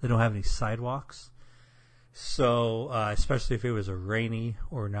streets. They don't have any sidewalks. So especially if it was a rainy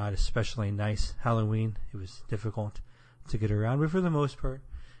or not especially nice Halloween, it was difficult to get around. But for the most part,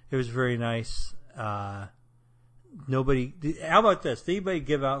 it was very nice. How about this? Did anybody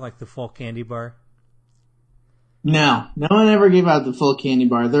give out like the full candy bar? No one ever gave out the full candy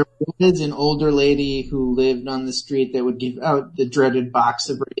bar. There was an older lady who lived on the street that would give out the dreaded box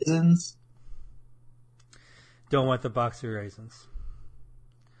of raisins. Don't want the box of raisins.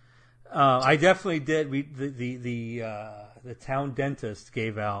 I definitely did. The town dentist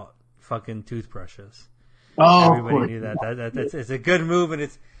gave out fucking toothbrushes. Oh, everybody knew that. It's a good move, and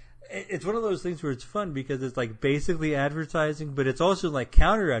it's one of those things where it's fun because it's like basically advertising, but it's also like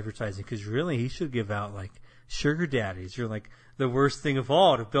counter advertising because really he should give out like sugar daddies. You're like the worst thing of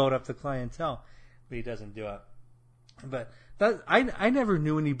all to build up the clientele, but he doesn't do it. But I never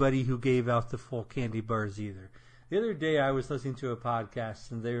knew anybody who gave out the full candy bars either. The other day I was listening to a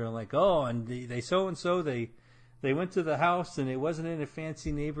podcast and they were like, oh, and they so-and-so, they went to the house and it wasn't in a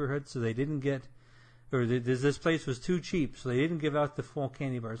fancy neighborhood, so they didn't get, or this place was too cheap, so they didn't give out the full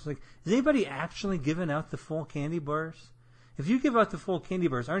candy bars. Like, is anybody actually giving out the full candy bars? If you give out the full candy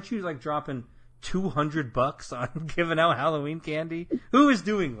bars, aren't you like dropping $200 on giving out Halloween candy? Who is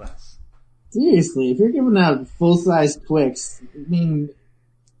doing this? Seriously, if you're giving out full-size Twix, I mean,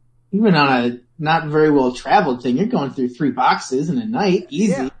 even on a not very well traveled thing, you're going through 3 boxes in a night,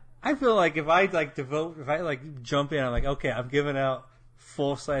 easy. Yeah. I feel like if I jump in, I'm like, okay, I'm giving out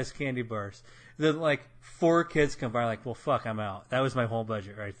full-size candy bars. Then like 4 kids come by, like, well, fuck, I'm out. That was my whole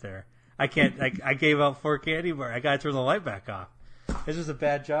budget right there. I can't. I gave out 4 candy bars. I got to turn the light back off. This was a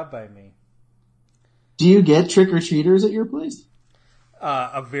bad job by me. Do you get trick-or-treaters at your place?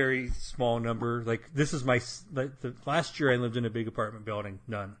 A very small number. Like this is the last year I lived in a big apartment building.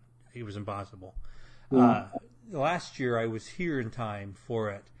 None. It was impossible. Yeah. Last year I was here in time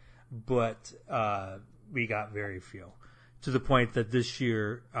for it, but we got very few. To the point that this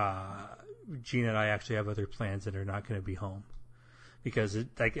year, Gina and I actually have other plans that are not going to be home. Because if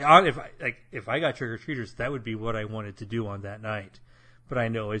I got trick or treaters, that would be what I wanted to do on that night. But I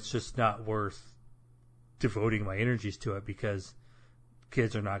know it's just not worth devoting my energies to it because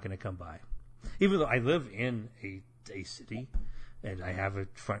kids are not going to come by. Even though I live in a city and I have a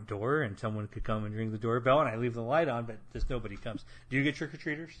front door and someone could come and ring the doorbell and I leave the light on, but just nobody comes. Do you get trick or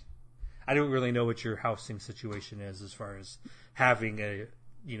treaters? I don't really know what your housing situation is as far as having a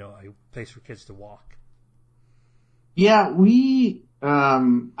place for kids to walk. Yeah,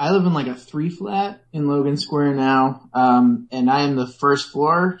 I live in like a 3-flat in Logan Square now, and I am the first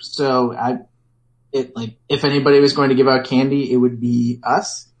floor, so if anybody was going to give out candy, it would be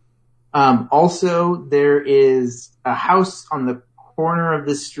us. Also, there is a house on the corner of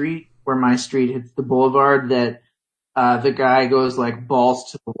the street where my street hits the boulevard that, the guy goes like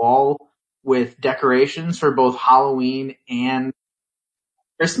balls to the wall with decorations for both Halloween and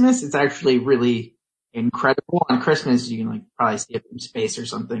Christmas. It's actually really incredible. On Christmas, you can like probably see it from space or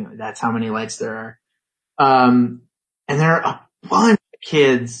something. That's how many lights there are. And there are a bunch of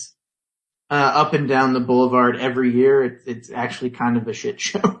kids up and down the boulevard every year. It's actually kind of a shit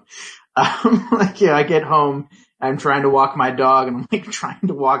show. I get home, I'm trying to walk my dog, and I'm like trying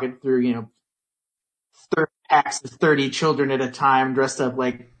to walk it through, 30 packs of 30 children at a time, dressed up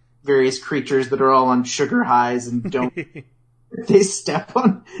like various creatures that are all on sugar highs and don't they step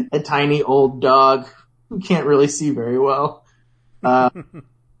on a tiny old dog who can't really see very well. And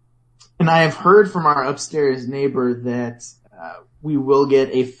I have heard from our upstairs neighbor that we will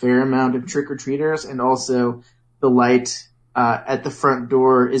get a fair amount of trick-or-treaters, and also the light at the front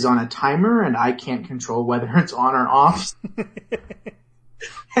door is on a timer, and I can't control whether it's on or off.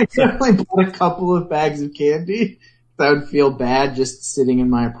 I definitely bought a couple of bags of candy. I would feel bad just sitting in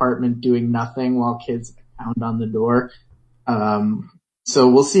my apartment doing nothing while kids pound on the door. So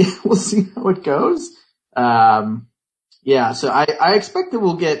we'll see how it goes. Yeah, so I expect that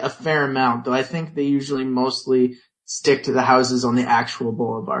we'll get a fair amount, though I think they usually mostly stick to the houses on the actual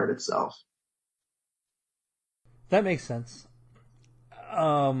boulevard itself. That makes sense.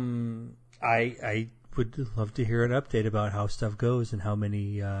 I would love to hear an update about how stuff goes and how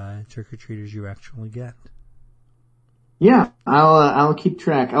many trick-or-treaters you actually get. Yeah, I'll keep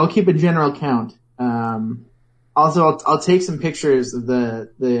track. I'll keep a general count. Also, I'll take some pictures of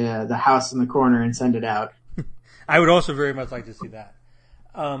the house in the corner and send it out. I would also very much like to see that.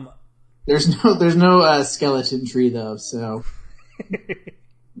 There's no skeleton tree though, so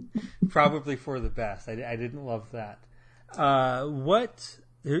probably for the best. I didn't love that.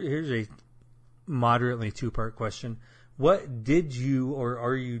 Here's a moderately two-part question. What did you or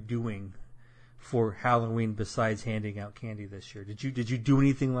are you doing for Halloween besides handing out candy this year? Did you do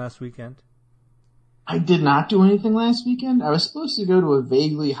anything last weekend? I did not do anything last weekend. I was supposed to go to a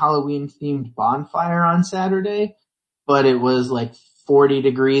vaguely Halloween-themed bonfire on Saturday, but it was like 40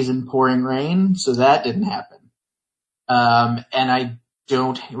 degrees and pouring rain, so that didn't happen. And I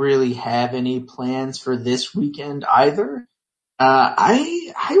don't really have any plans for this weekend either.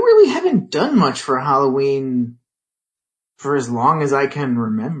 I really haven't done much for Halloween for as long as I can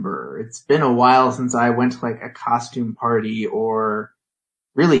remember. It's been a while since I went to like a costume party or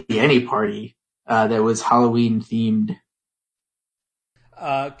really any party that was Halloween themed.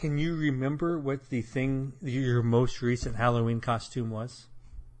 Can you remember what your most recent Halloween costume was?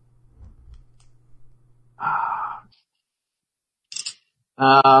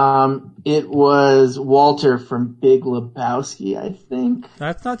 It was Walter from Big Lebowski, I think.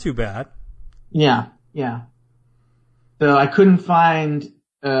 That's not too bad. Yeah. So I couldn't find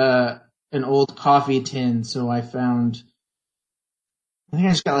an old coffee tin, so I think I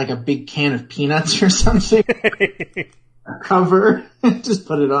just got like a big can of peanuts or something. A cover. Just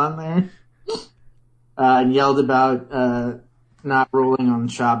put it on there. And yelled about not rolling on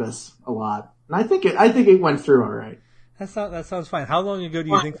Shabbos a lot. And I think it went through all right. That sounds fine. How long ago do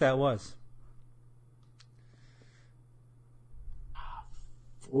you think that was?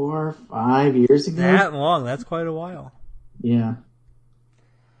 4 or 5 years ago. That long? That's quite a while. Yeah.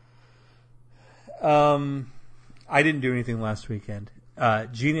 I didn't do anything last weekend.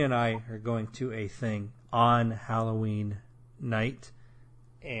 Gina and I are going to a thing on Halloween night,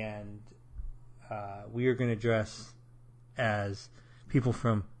 and we are going to dress as people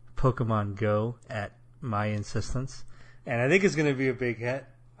from Pokemon Go at my insistence. And I think it's going to be a big hit.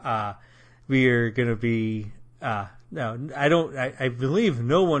 We are going to be, I believe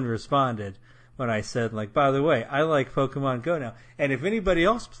no one responded when I said, like, by the way, I like Pokemon Go now. And if anybody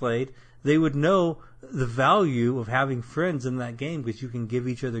else played, they would know the value of having friends in that game because you can give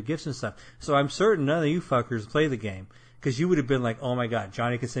each other gifts and stuff. So I'm certain none of you fuckers play the game because you would have been like, oh my God,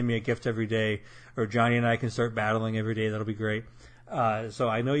 Johnny can send me a gift every day, or Johnny and I can start battling every day. That'll be great. So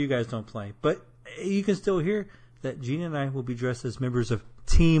I know you guys don't play, but you can still hear that Gina and I will be dressed as members of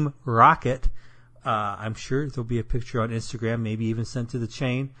Team Rocket. I'm sure there'll be a picture on Instagram, maybe even sent to the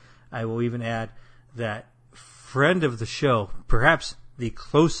chain. I will even add that friend of the show, perhaps the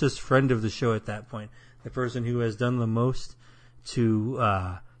closest friend of the show at that point, the person who has done the most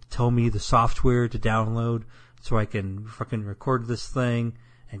to tell me the software to download so I can fucking record this thing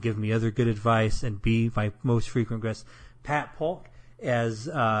and give me other good advice and be my most frequent guest, Pat Polk, has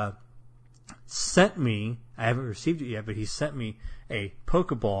sent me, I haven't received it yet, but he sent me a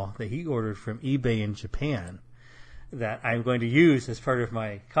Pokeball that he ordered from eBay in Japan that I'm going to use as part of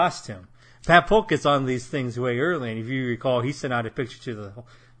my costume. Pat Polk gets on these things way early, and if you recall, he sent out a picture to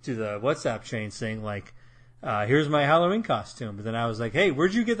the WhatsApp chain saying, like, here's my Halloween costume. But then I was like, hey,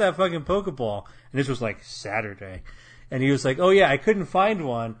 where'd you get that fucking Pokeball? And this was like Saturday. And he was like, oh yeah, I couldn't find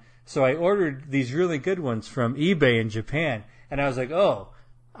one, so I ordered these really good ones from eBay in Japan. And I was like, oh,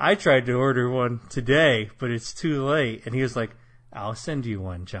 I tried to order one today, but it's too late. And he was like, I'll send you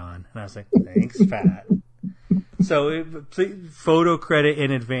one, John. And I was like, thanks, Pat. So photo credit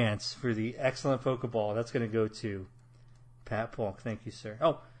in advance for the excellent Pokeball. That's going to go to Pat Polk. Thank you, sir.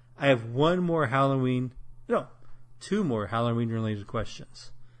 Oh, I have two more Halloween-related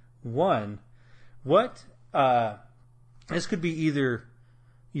questions. One, what this could be either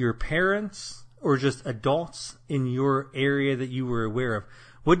your parents or just adults in your area that you were aware of.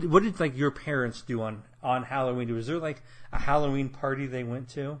 What did like your parents do on Halloween? Was there like a Halloween party they went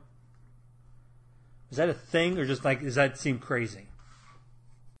to? Is that a thing, or just like does that seem crazy?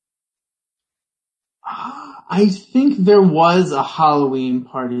 I think there was a Halloween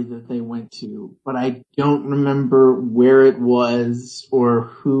party that they went to, but I don't remember where it was or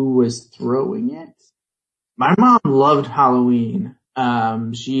who was throwing it. My mom loved Halloween.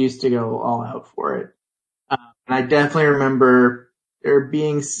 She used to go all out for it. And I definitely remember there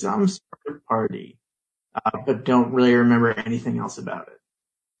being some sort of party, but don't really remember anything else about it.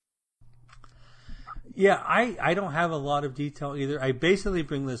 Yeah, I don't have a lot of detail either. I basically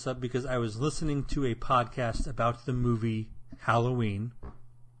bring this up because I was listening to a podcast about the movie Halloween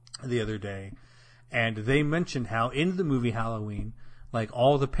the other day, and they mentioned how in the movie Halloween, like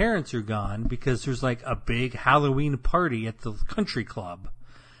all the parents are gone because there's like a big Halloween party at the country club.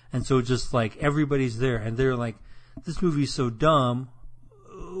 And so just like everybody's there and they're like, this movie's so dumb.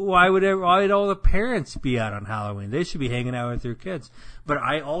 Why would all the parents be out on Halloween? They should be hanging out with their kids. But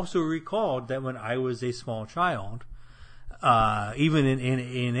I also recalled that when I was a small child, even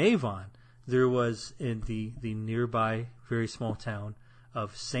in Avon, there was in the nearby very small town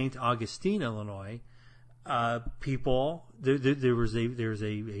of St. Augustine, Illinois, people. There was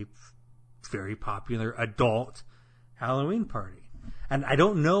a very popular adult Halloween party. And I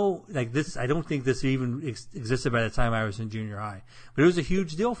don't know, like this, I don't think this even existed by the time I was in junior high. But it was a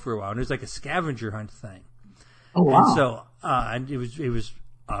huge deal for a while. And it was like a scavenger hunt thing. Oh, wow. And so, and it was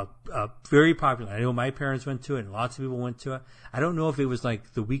very popular. I know my parents went to it and lots of people went to it. I don't know if it was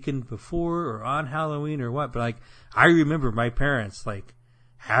like the weekend before or on Halloween or what, but like, I remember my parents like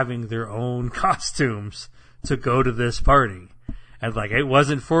having their own costumes to go to this party. And like, it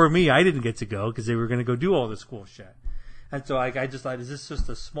wasn't for me. I didn't get to go because they were going to go do all this cool shit. And so I just thought, is this just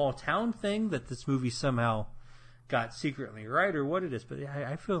a small town thing that this movie somehow got secretly right, or what it is? But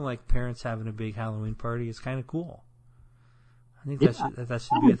I feel like parents having a big Halloween party is kind of cool. I think that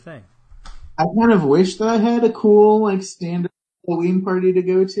should be a thing. I kind of wish that I had a cool, like, standard Halloween party to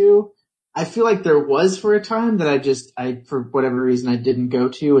go to. I feel like there was for a time that I for whatever reason, I didn't go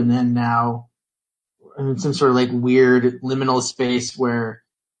to, and then now I'm in some sort of, like, weird liminal space where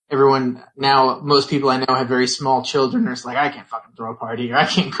most people I know have very small children. They're just like, I can't fucking throw a party, or I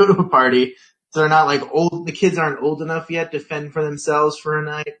can't go to a party. So they're not like the kids aren't old enough yet to fend for themselves for a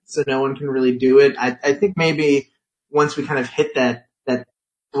night, so no one can really do it. I think maybe once we kind of hit that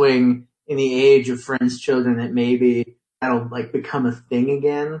swing in the age of friends' children, that maybe that'll like become a thing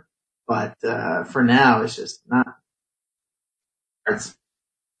again. But, for now, it's just not.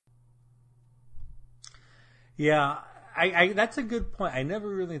 Yeah. That's a good point. I never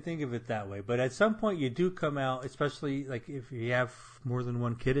really think of it that way, but at some point you do come out, especially like if you have more than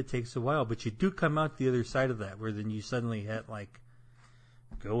one kid, it takes a while, but you do come out the other side of that, where then you suddenly hit like,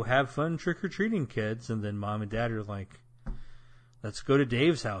 go have fun trick-or-treating, kids, and then mom and dad are like, let's go to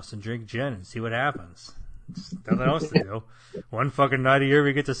Dave's house and drink gin and see what happens. There's nothing else to do. One fucking night a year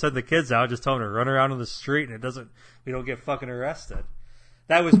we get to send the kids out, just tell them to run around on the street, and we don't get fucking arrested.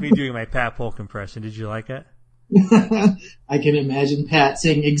 That was me doing my Pat Polk impression. Did you like it? I can imagine Pat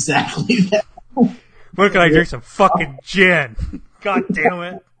saying exactly that. When can I drink some fucking gin? God damn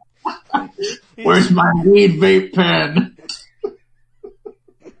it. Where's my weed vape pen?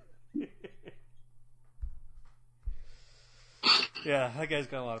 Yeah, that guy's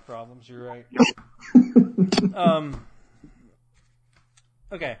got a lot of problems. You're right.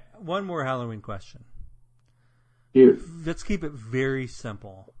 Okay, one more Halloween question. Dude. Let's keep it very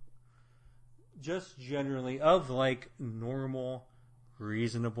simple. Just generally, of like normal,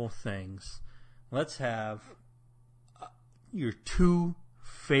 reasonable things, let's have your two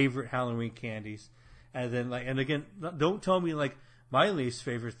favorite Halloween candies, and then like, and again, don't tell me like my least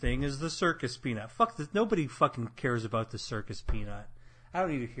favorite thing is the circus peanut. Fuck this. Nobody fucking cares about the circus peanut. I don't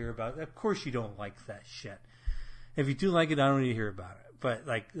need to hear about it. Of course you don't like that shit. If you do like it, I don't need to hear about it. But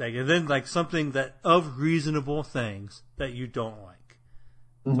like, and then like something that of reasonable things that you don't like.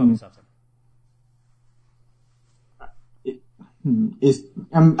 Mm-hmm. Tell me something.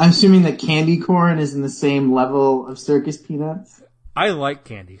 I'm assuming that candy corn is in the same level of circus peanuts. I like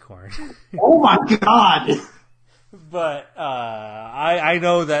candy corn. Oh my god! But I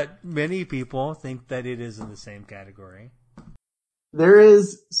know that many people think that it is in the same category. There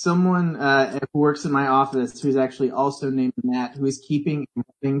is someone who works in my office who's actually also named Matt, who is keeping a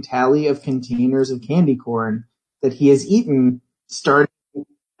running tally of containers of candy corn that he has eaten starting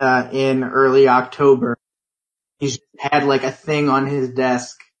in early October. He's had like a thing on his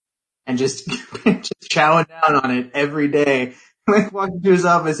desk and just chowing down on it every day. Like walking to his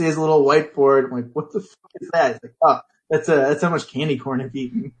office, he has a little whiteboard. I'm like, what the fuck is that? He's like, oh, that's how much candy corn I've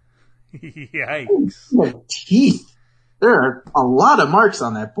eaten. Yikes! My teeth. There are a lot of marks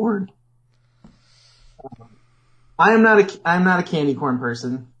on that board. I'm not a candy corn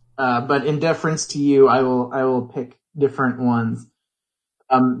person, but in deference to you, I will pick different ones.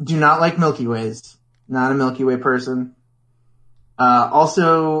 Do not like Milky Ways. Not a Milky Way person.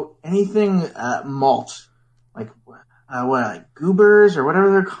 Also, anything malt, like like Goobers or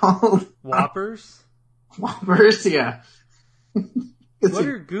whatever they're called. Whoppers. Whoppers, yeah. What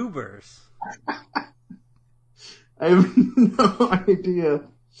are Goobers? I have no idea.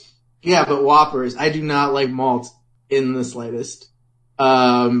 Yeah, but Whoppers. I do not like malt in the slightest.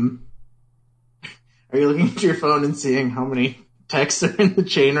 Are you looking at your phone and seeing how many texts are in the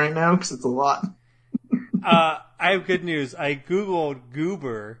chain right now? Because it's a lot. I have good news. I Googled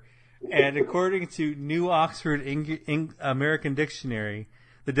goober, and according to New Oxford American Dictionary,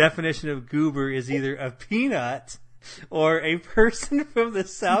 the definition of goober is either a peanut or a person from the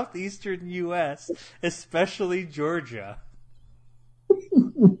southeastern U.S., especially Georgia.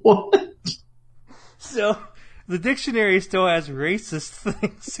 What? So the dictionary still has racist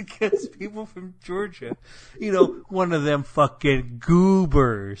things against people from Georgia. You know, one of them fucking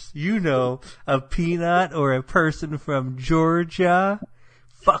goobers. You know, a peanut or a person from Georgia.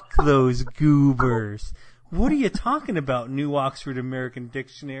 Fuck those goobers. What are you talking about, New Oxford American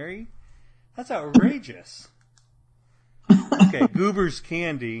Dictionary? That's outrageous. Okay, Goober's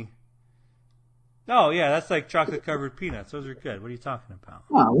candy. Oh, yeah, that's like chocolate-covered peanuts. Those are good. What are you talking about?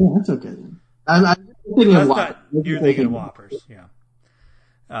 Oh, yeah, that's okay then. I'm thinking of Whoppers. You're thinking of Whoppers, yeah.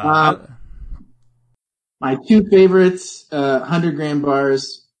 My two favorites, 100-gram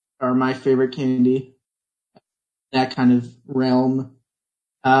bars are my favorite candy. That kind of realm.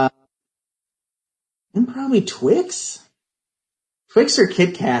 And probably Twix? Twix or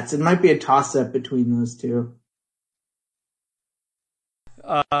Kit Kats. It might be a toss-up between those two.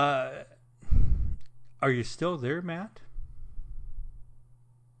 Are you still there, Matt?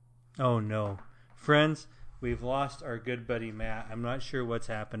 Oh, no. Friends, we've lost our good buddy, Matt. I'm not sure what's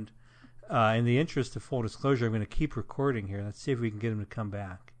happened. In the interest of full disclosure, I'm going to keep recording here. Let's see if we can get him to come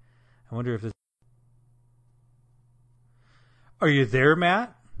back. I wonder if this... Are you there,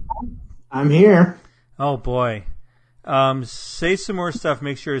 Matt? I'm here. Oh, boy. Say some more stuff.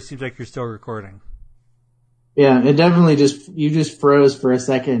 Make sure it seems like you're still recording. Yeah, it definitely you just froze for a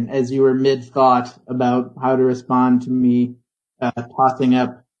second as you were mid-thought about how to respond to me tossing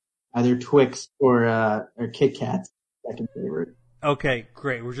up either Twix or Kit Kats, second favorite. Okay,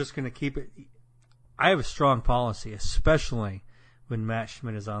 great. We're just going to keep it. I have a strong policy, especially when Matt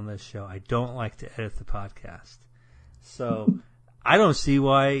Schmidt is on this show. I don't like to edit the podcast. So I don't see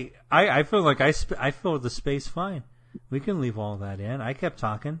why. I feel like I filled the space fine. We can leave all that in. I kept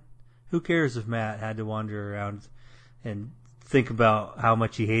talking. Who cares if Matt had to wander around and think about how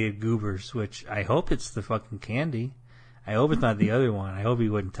much he hated Goobers, which I hope it's the fucking candy. I hope it's not the other one. I hope he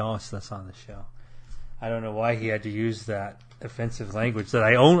wouldn't tell us this on the show. I don't know why he had to use that offensive language that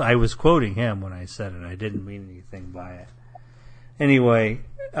I was quoting him when I said it. I didn't mean anything by it. Anyway,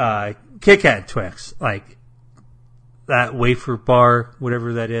 Kit Kat Twix, like that wafer bar,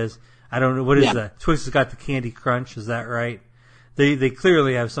 whatever that is. I don't know. What is that? Twix has got the candy crunch. Is that right? They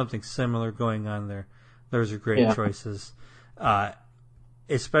clearly have something similar going on there. Those are great choices.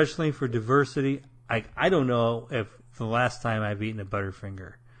 Especially for diversity. I don't know if the last time I've eaten a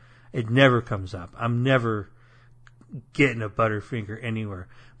Butterfinger. It never comes up. I'm never getting a Butterfinger anywhere.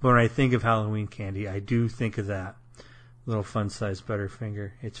 But when I think of Halloween candy, I do think of that little fun-sized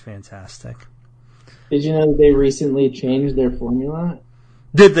Butterfinger. It's fantastic. Did you know that they recently changed their formula?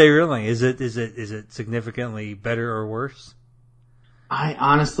 Did they really? Is it significantly better or worse? I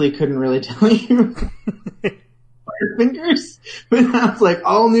honestly couldn't really tell you. Butterfingers? But now it's like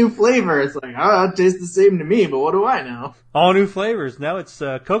all new flavor. It's like, oh, it tastes the same to me, but what do I know? All new flavors. Now it's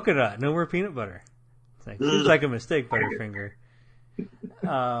coconut. No more peanut butter. It's like, seems like a mistake, Butterfinger.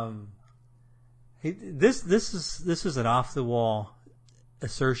 This is an off the wall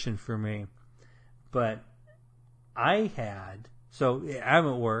assertion for me, but I'm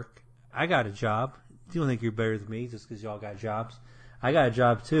at work. I got a job. You don't think you're better than me just because y'all got jobs? I got a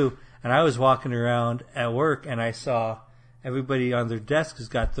job too, and I was walking around at work and I saw everybody on their desk has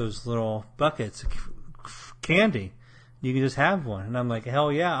got those little buckets of candy. You can just have one, and I'm like,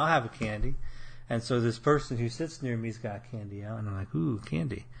 hell yeah, I'll have a candy. And so this person who sits near me's got candy out, and I'm like, ooh,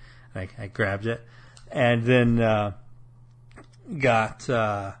 candy. And I grabbed it, and then got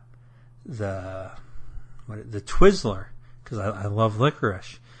the Twizzler because I love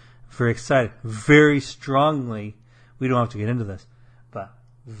licorice. very excited. Very strongly, we don't have to get into this, but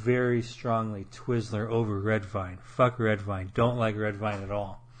very strongly Twizzler over Red Vine. Fuck Red Vine. Don't like Red Vine at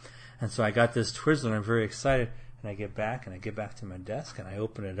all. And so I got this Twizzler and I'm very excited. And I get back to my desk and I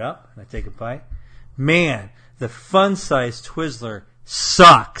open it up and I take a bite. Man, the fun size Twizzler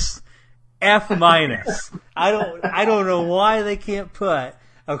sucks. F minus. I don't know why they can't put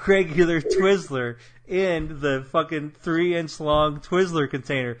a regular Twizzler in the fucking 3-inch long Twizzler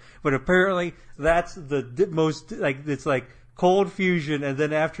container, but apparently that's the most, like, it's like cold fusion, and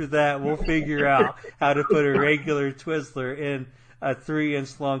then after that we'll figure out how to put a regular Twizzler in a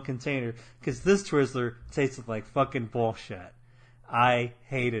 3-inch long container, because this Twizzler tasted like fucking bullshit. I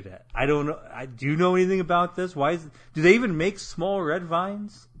hated it. I don't know. Do you know anything about this? Do they even make small Red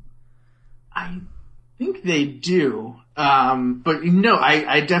Vines? I think they do. But no,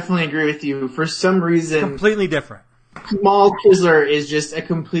 I definitely agree with you. For some reason, completely different. Small Twizzler is just a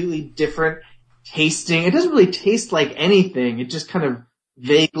completely different tasting. It doesn't really taste like anything. It just kind of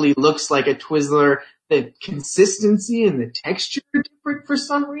vaguely looks like a Twizzler. The consistency and the texture are different for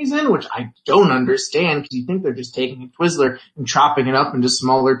some reason, which I don't understand, because you think they're just taking a Twizzler and chopping it up into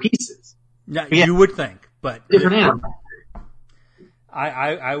smaller pieces. Yeah, you would think, but different animal.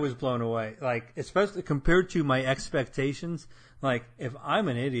 I was blown away, like, especially compared to my expectations. Like, if I'm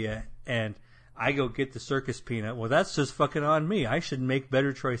an idiot and I go get the circus peanut, well, that's just fucking on me. I should make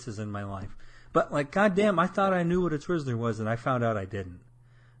better choices in my life. But, like, goddamn, I thought I knew what a Twizzler was, and I found out I didn't.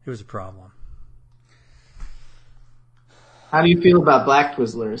 It was a problem. How do you feel about black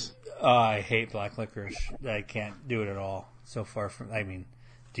Twizzlers? I hate black licorice. I can't do it at all. So far from, I mean,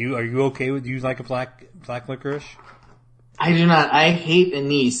 are you okay with, do you like a black licorice? I do not. I hate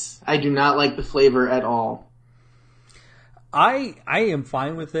anise. I do not like the flavor at all. I am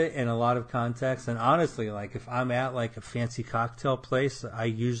fine with it in a lot of contexts, and honestly, like, if I'm at like a fancy cocktail place, I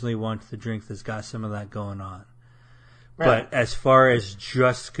usually want the drink that's got some of that going on. Right. But as far as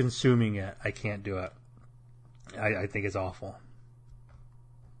just consuming it, I can't do it. I think it's awful.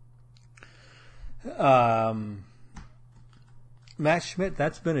 Matt Schmidt,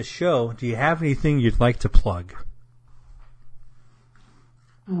 that's been a show. Do you have anything you'd like to plug?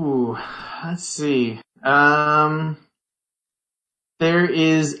 Ooh, let's see. There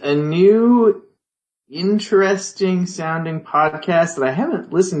is a new interesting sounding podcast that I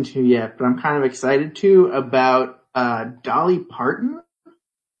haven't listened to yet, but I'm kind of excited to, about Dolly Parton,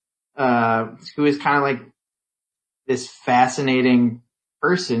 who is kind of like this fascinating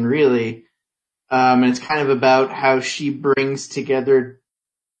person, really. And it's kind of about how she brings together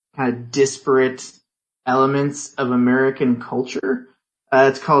kind of disparate elements of American culture.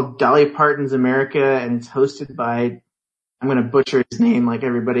 It's called Dolly Parton's America, and it's hosted by, I'm going to butcher his name like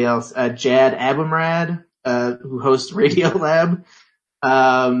everybody else, Jad Abumrad, who hosts Radiolab.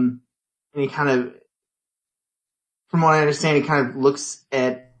 And he kind of, from what I understand, he kind of looks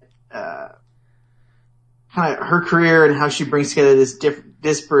at kind of her career and how she brings together this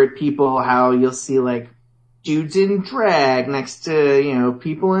disparate people, how you'll see like dudes in drag next to,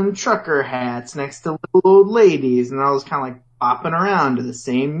 people in trucker hats next to little old ladies, and all this kind of like bopping around to the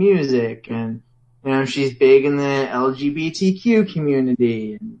same music. And, she's big in the LGBTQ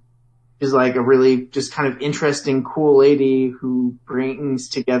community, and she's like a really just kind of interesting, cool lady who brings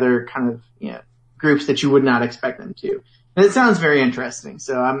together kind of, groups that you would not expect them to. And it sounds very interesting.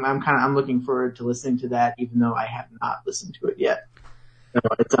 So I'm looking forward to listening to that, even though I have not listened to it yet. So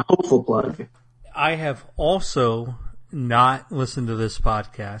it's a hopeful plug. I have also not listened to this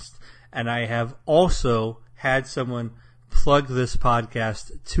podcast, and I have also had someone plug this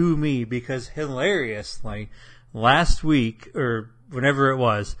podcast to me, because hilariously, last week, or whenever it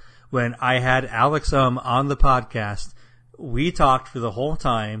was, when I had Alex on the podcast, we talked for the whole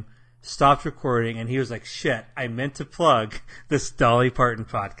time, stopped recording, and he was like, shit, I meant to plug this Dolly Parton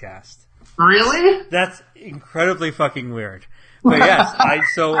podcast. Really? That's incredibly fucking weird. But yes,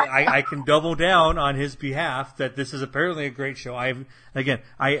 I can double down on his behalf that this is apparently a great show. I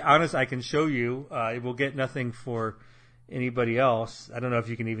can show you, it will get nothing for anybody else. I don't know if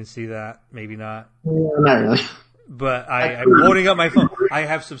you can even see that. Maybe not. Yeah, not really. But I'm holding up my phone. I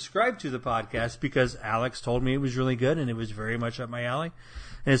have subscribed to the podcast because Alex told me it was really good and it was very much up my alley.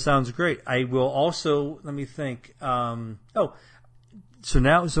 And it sounds great. I will also, let me think. So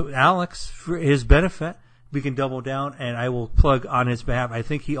Alex, for his benefit, we can double down, and I will plug on his behalf. I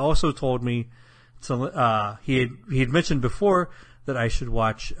think he also told me to. He had mentioned before that I should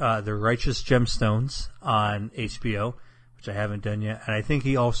watch The Righteous Gemstones on HBO, which I haven't done yet. And I think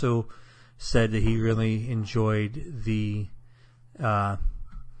he also said that he really enjoyed the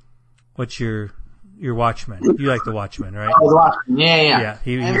what's your Your Watchmen. You like the Watchmen, right? Oh, the Watchmen. Yeah. Yeah,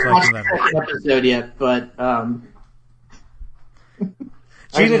 he was haven't liking watched that. the episode yet, but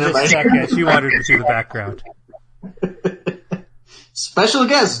Gina just stuck it. She wandered into the background. Special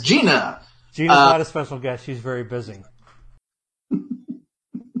guest, Gina. Gina's not a special guest. She's very busy.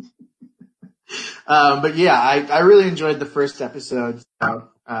 But yeah, I really enjoyed the first episode. So,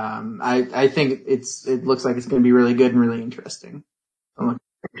 I think it looks like it's going to be really good and really interesting. I'm looking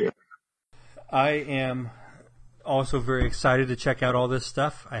forward to it. I am also very excited to check out all this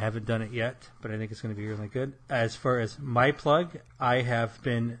stuff. I haven't done it yet, but I think it's going to be really good. As far as my plug, I have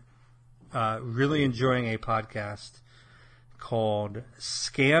been really enjoying a podcast called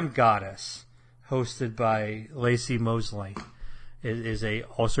Scam Goddess, hosted by Lacey Mosley. It is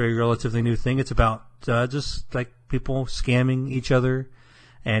also a relatively new thing. It's about just like people scamming each other,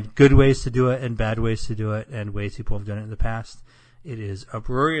 and good ways to do it and bad ways to do it, and ways people have done it in the past. It is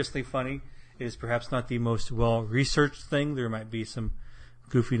uproariously funny. It is perhaps not the most well-researched thing. There might be some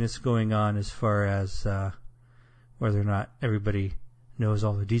goofiness going on as far as whether or not everybody knows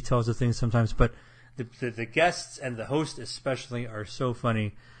all the details of things sometimes. But the guests and the host especially are so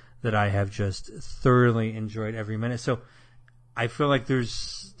funny that I have just thoroughly enjoyed every minute. So I feel like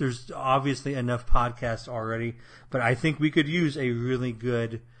there's obviously enough podcasts already, but I think we could use a really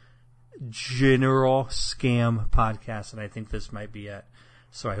good general scam podcast, and I think this might be it.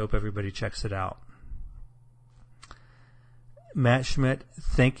 So I hope everybody checks it out. Matt Schmidt,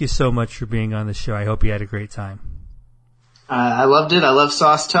 thank you so much for being on the show. I hope you had a great time. I loved it. I love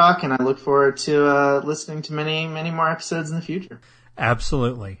Sauce Talk, and I look forward to listening to many, many more episodes in the future.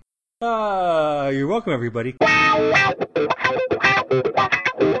 Absolutely. You're welcome, everybody.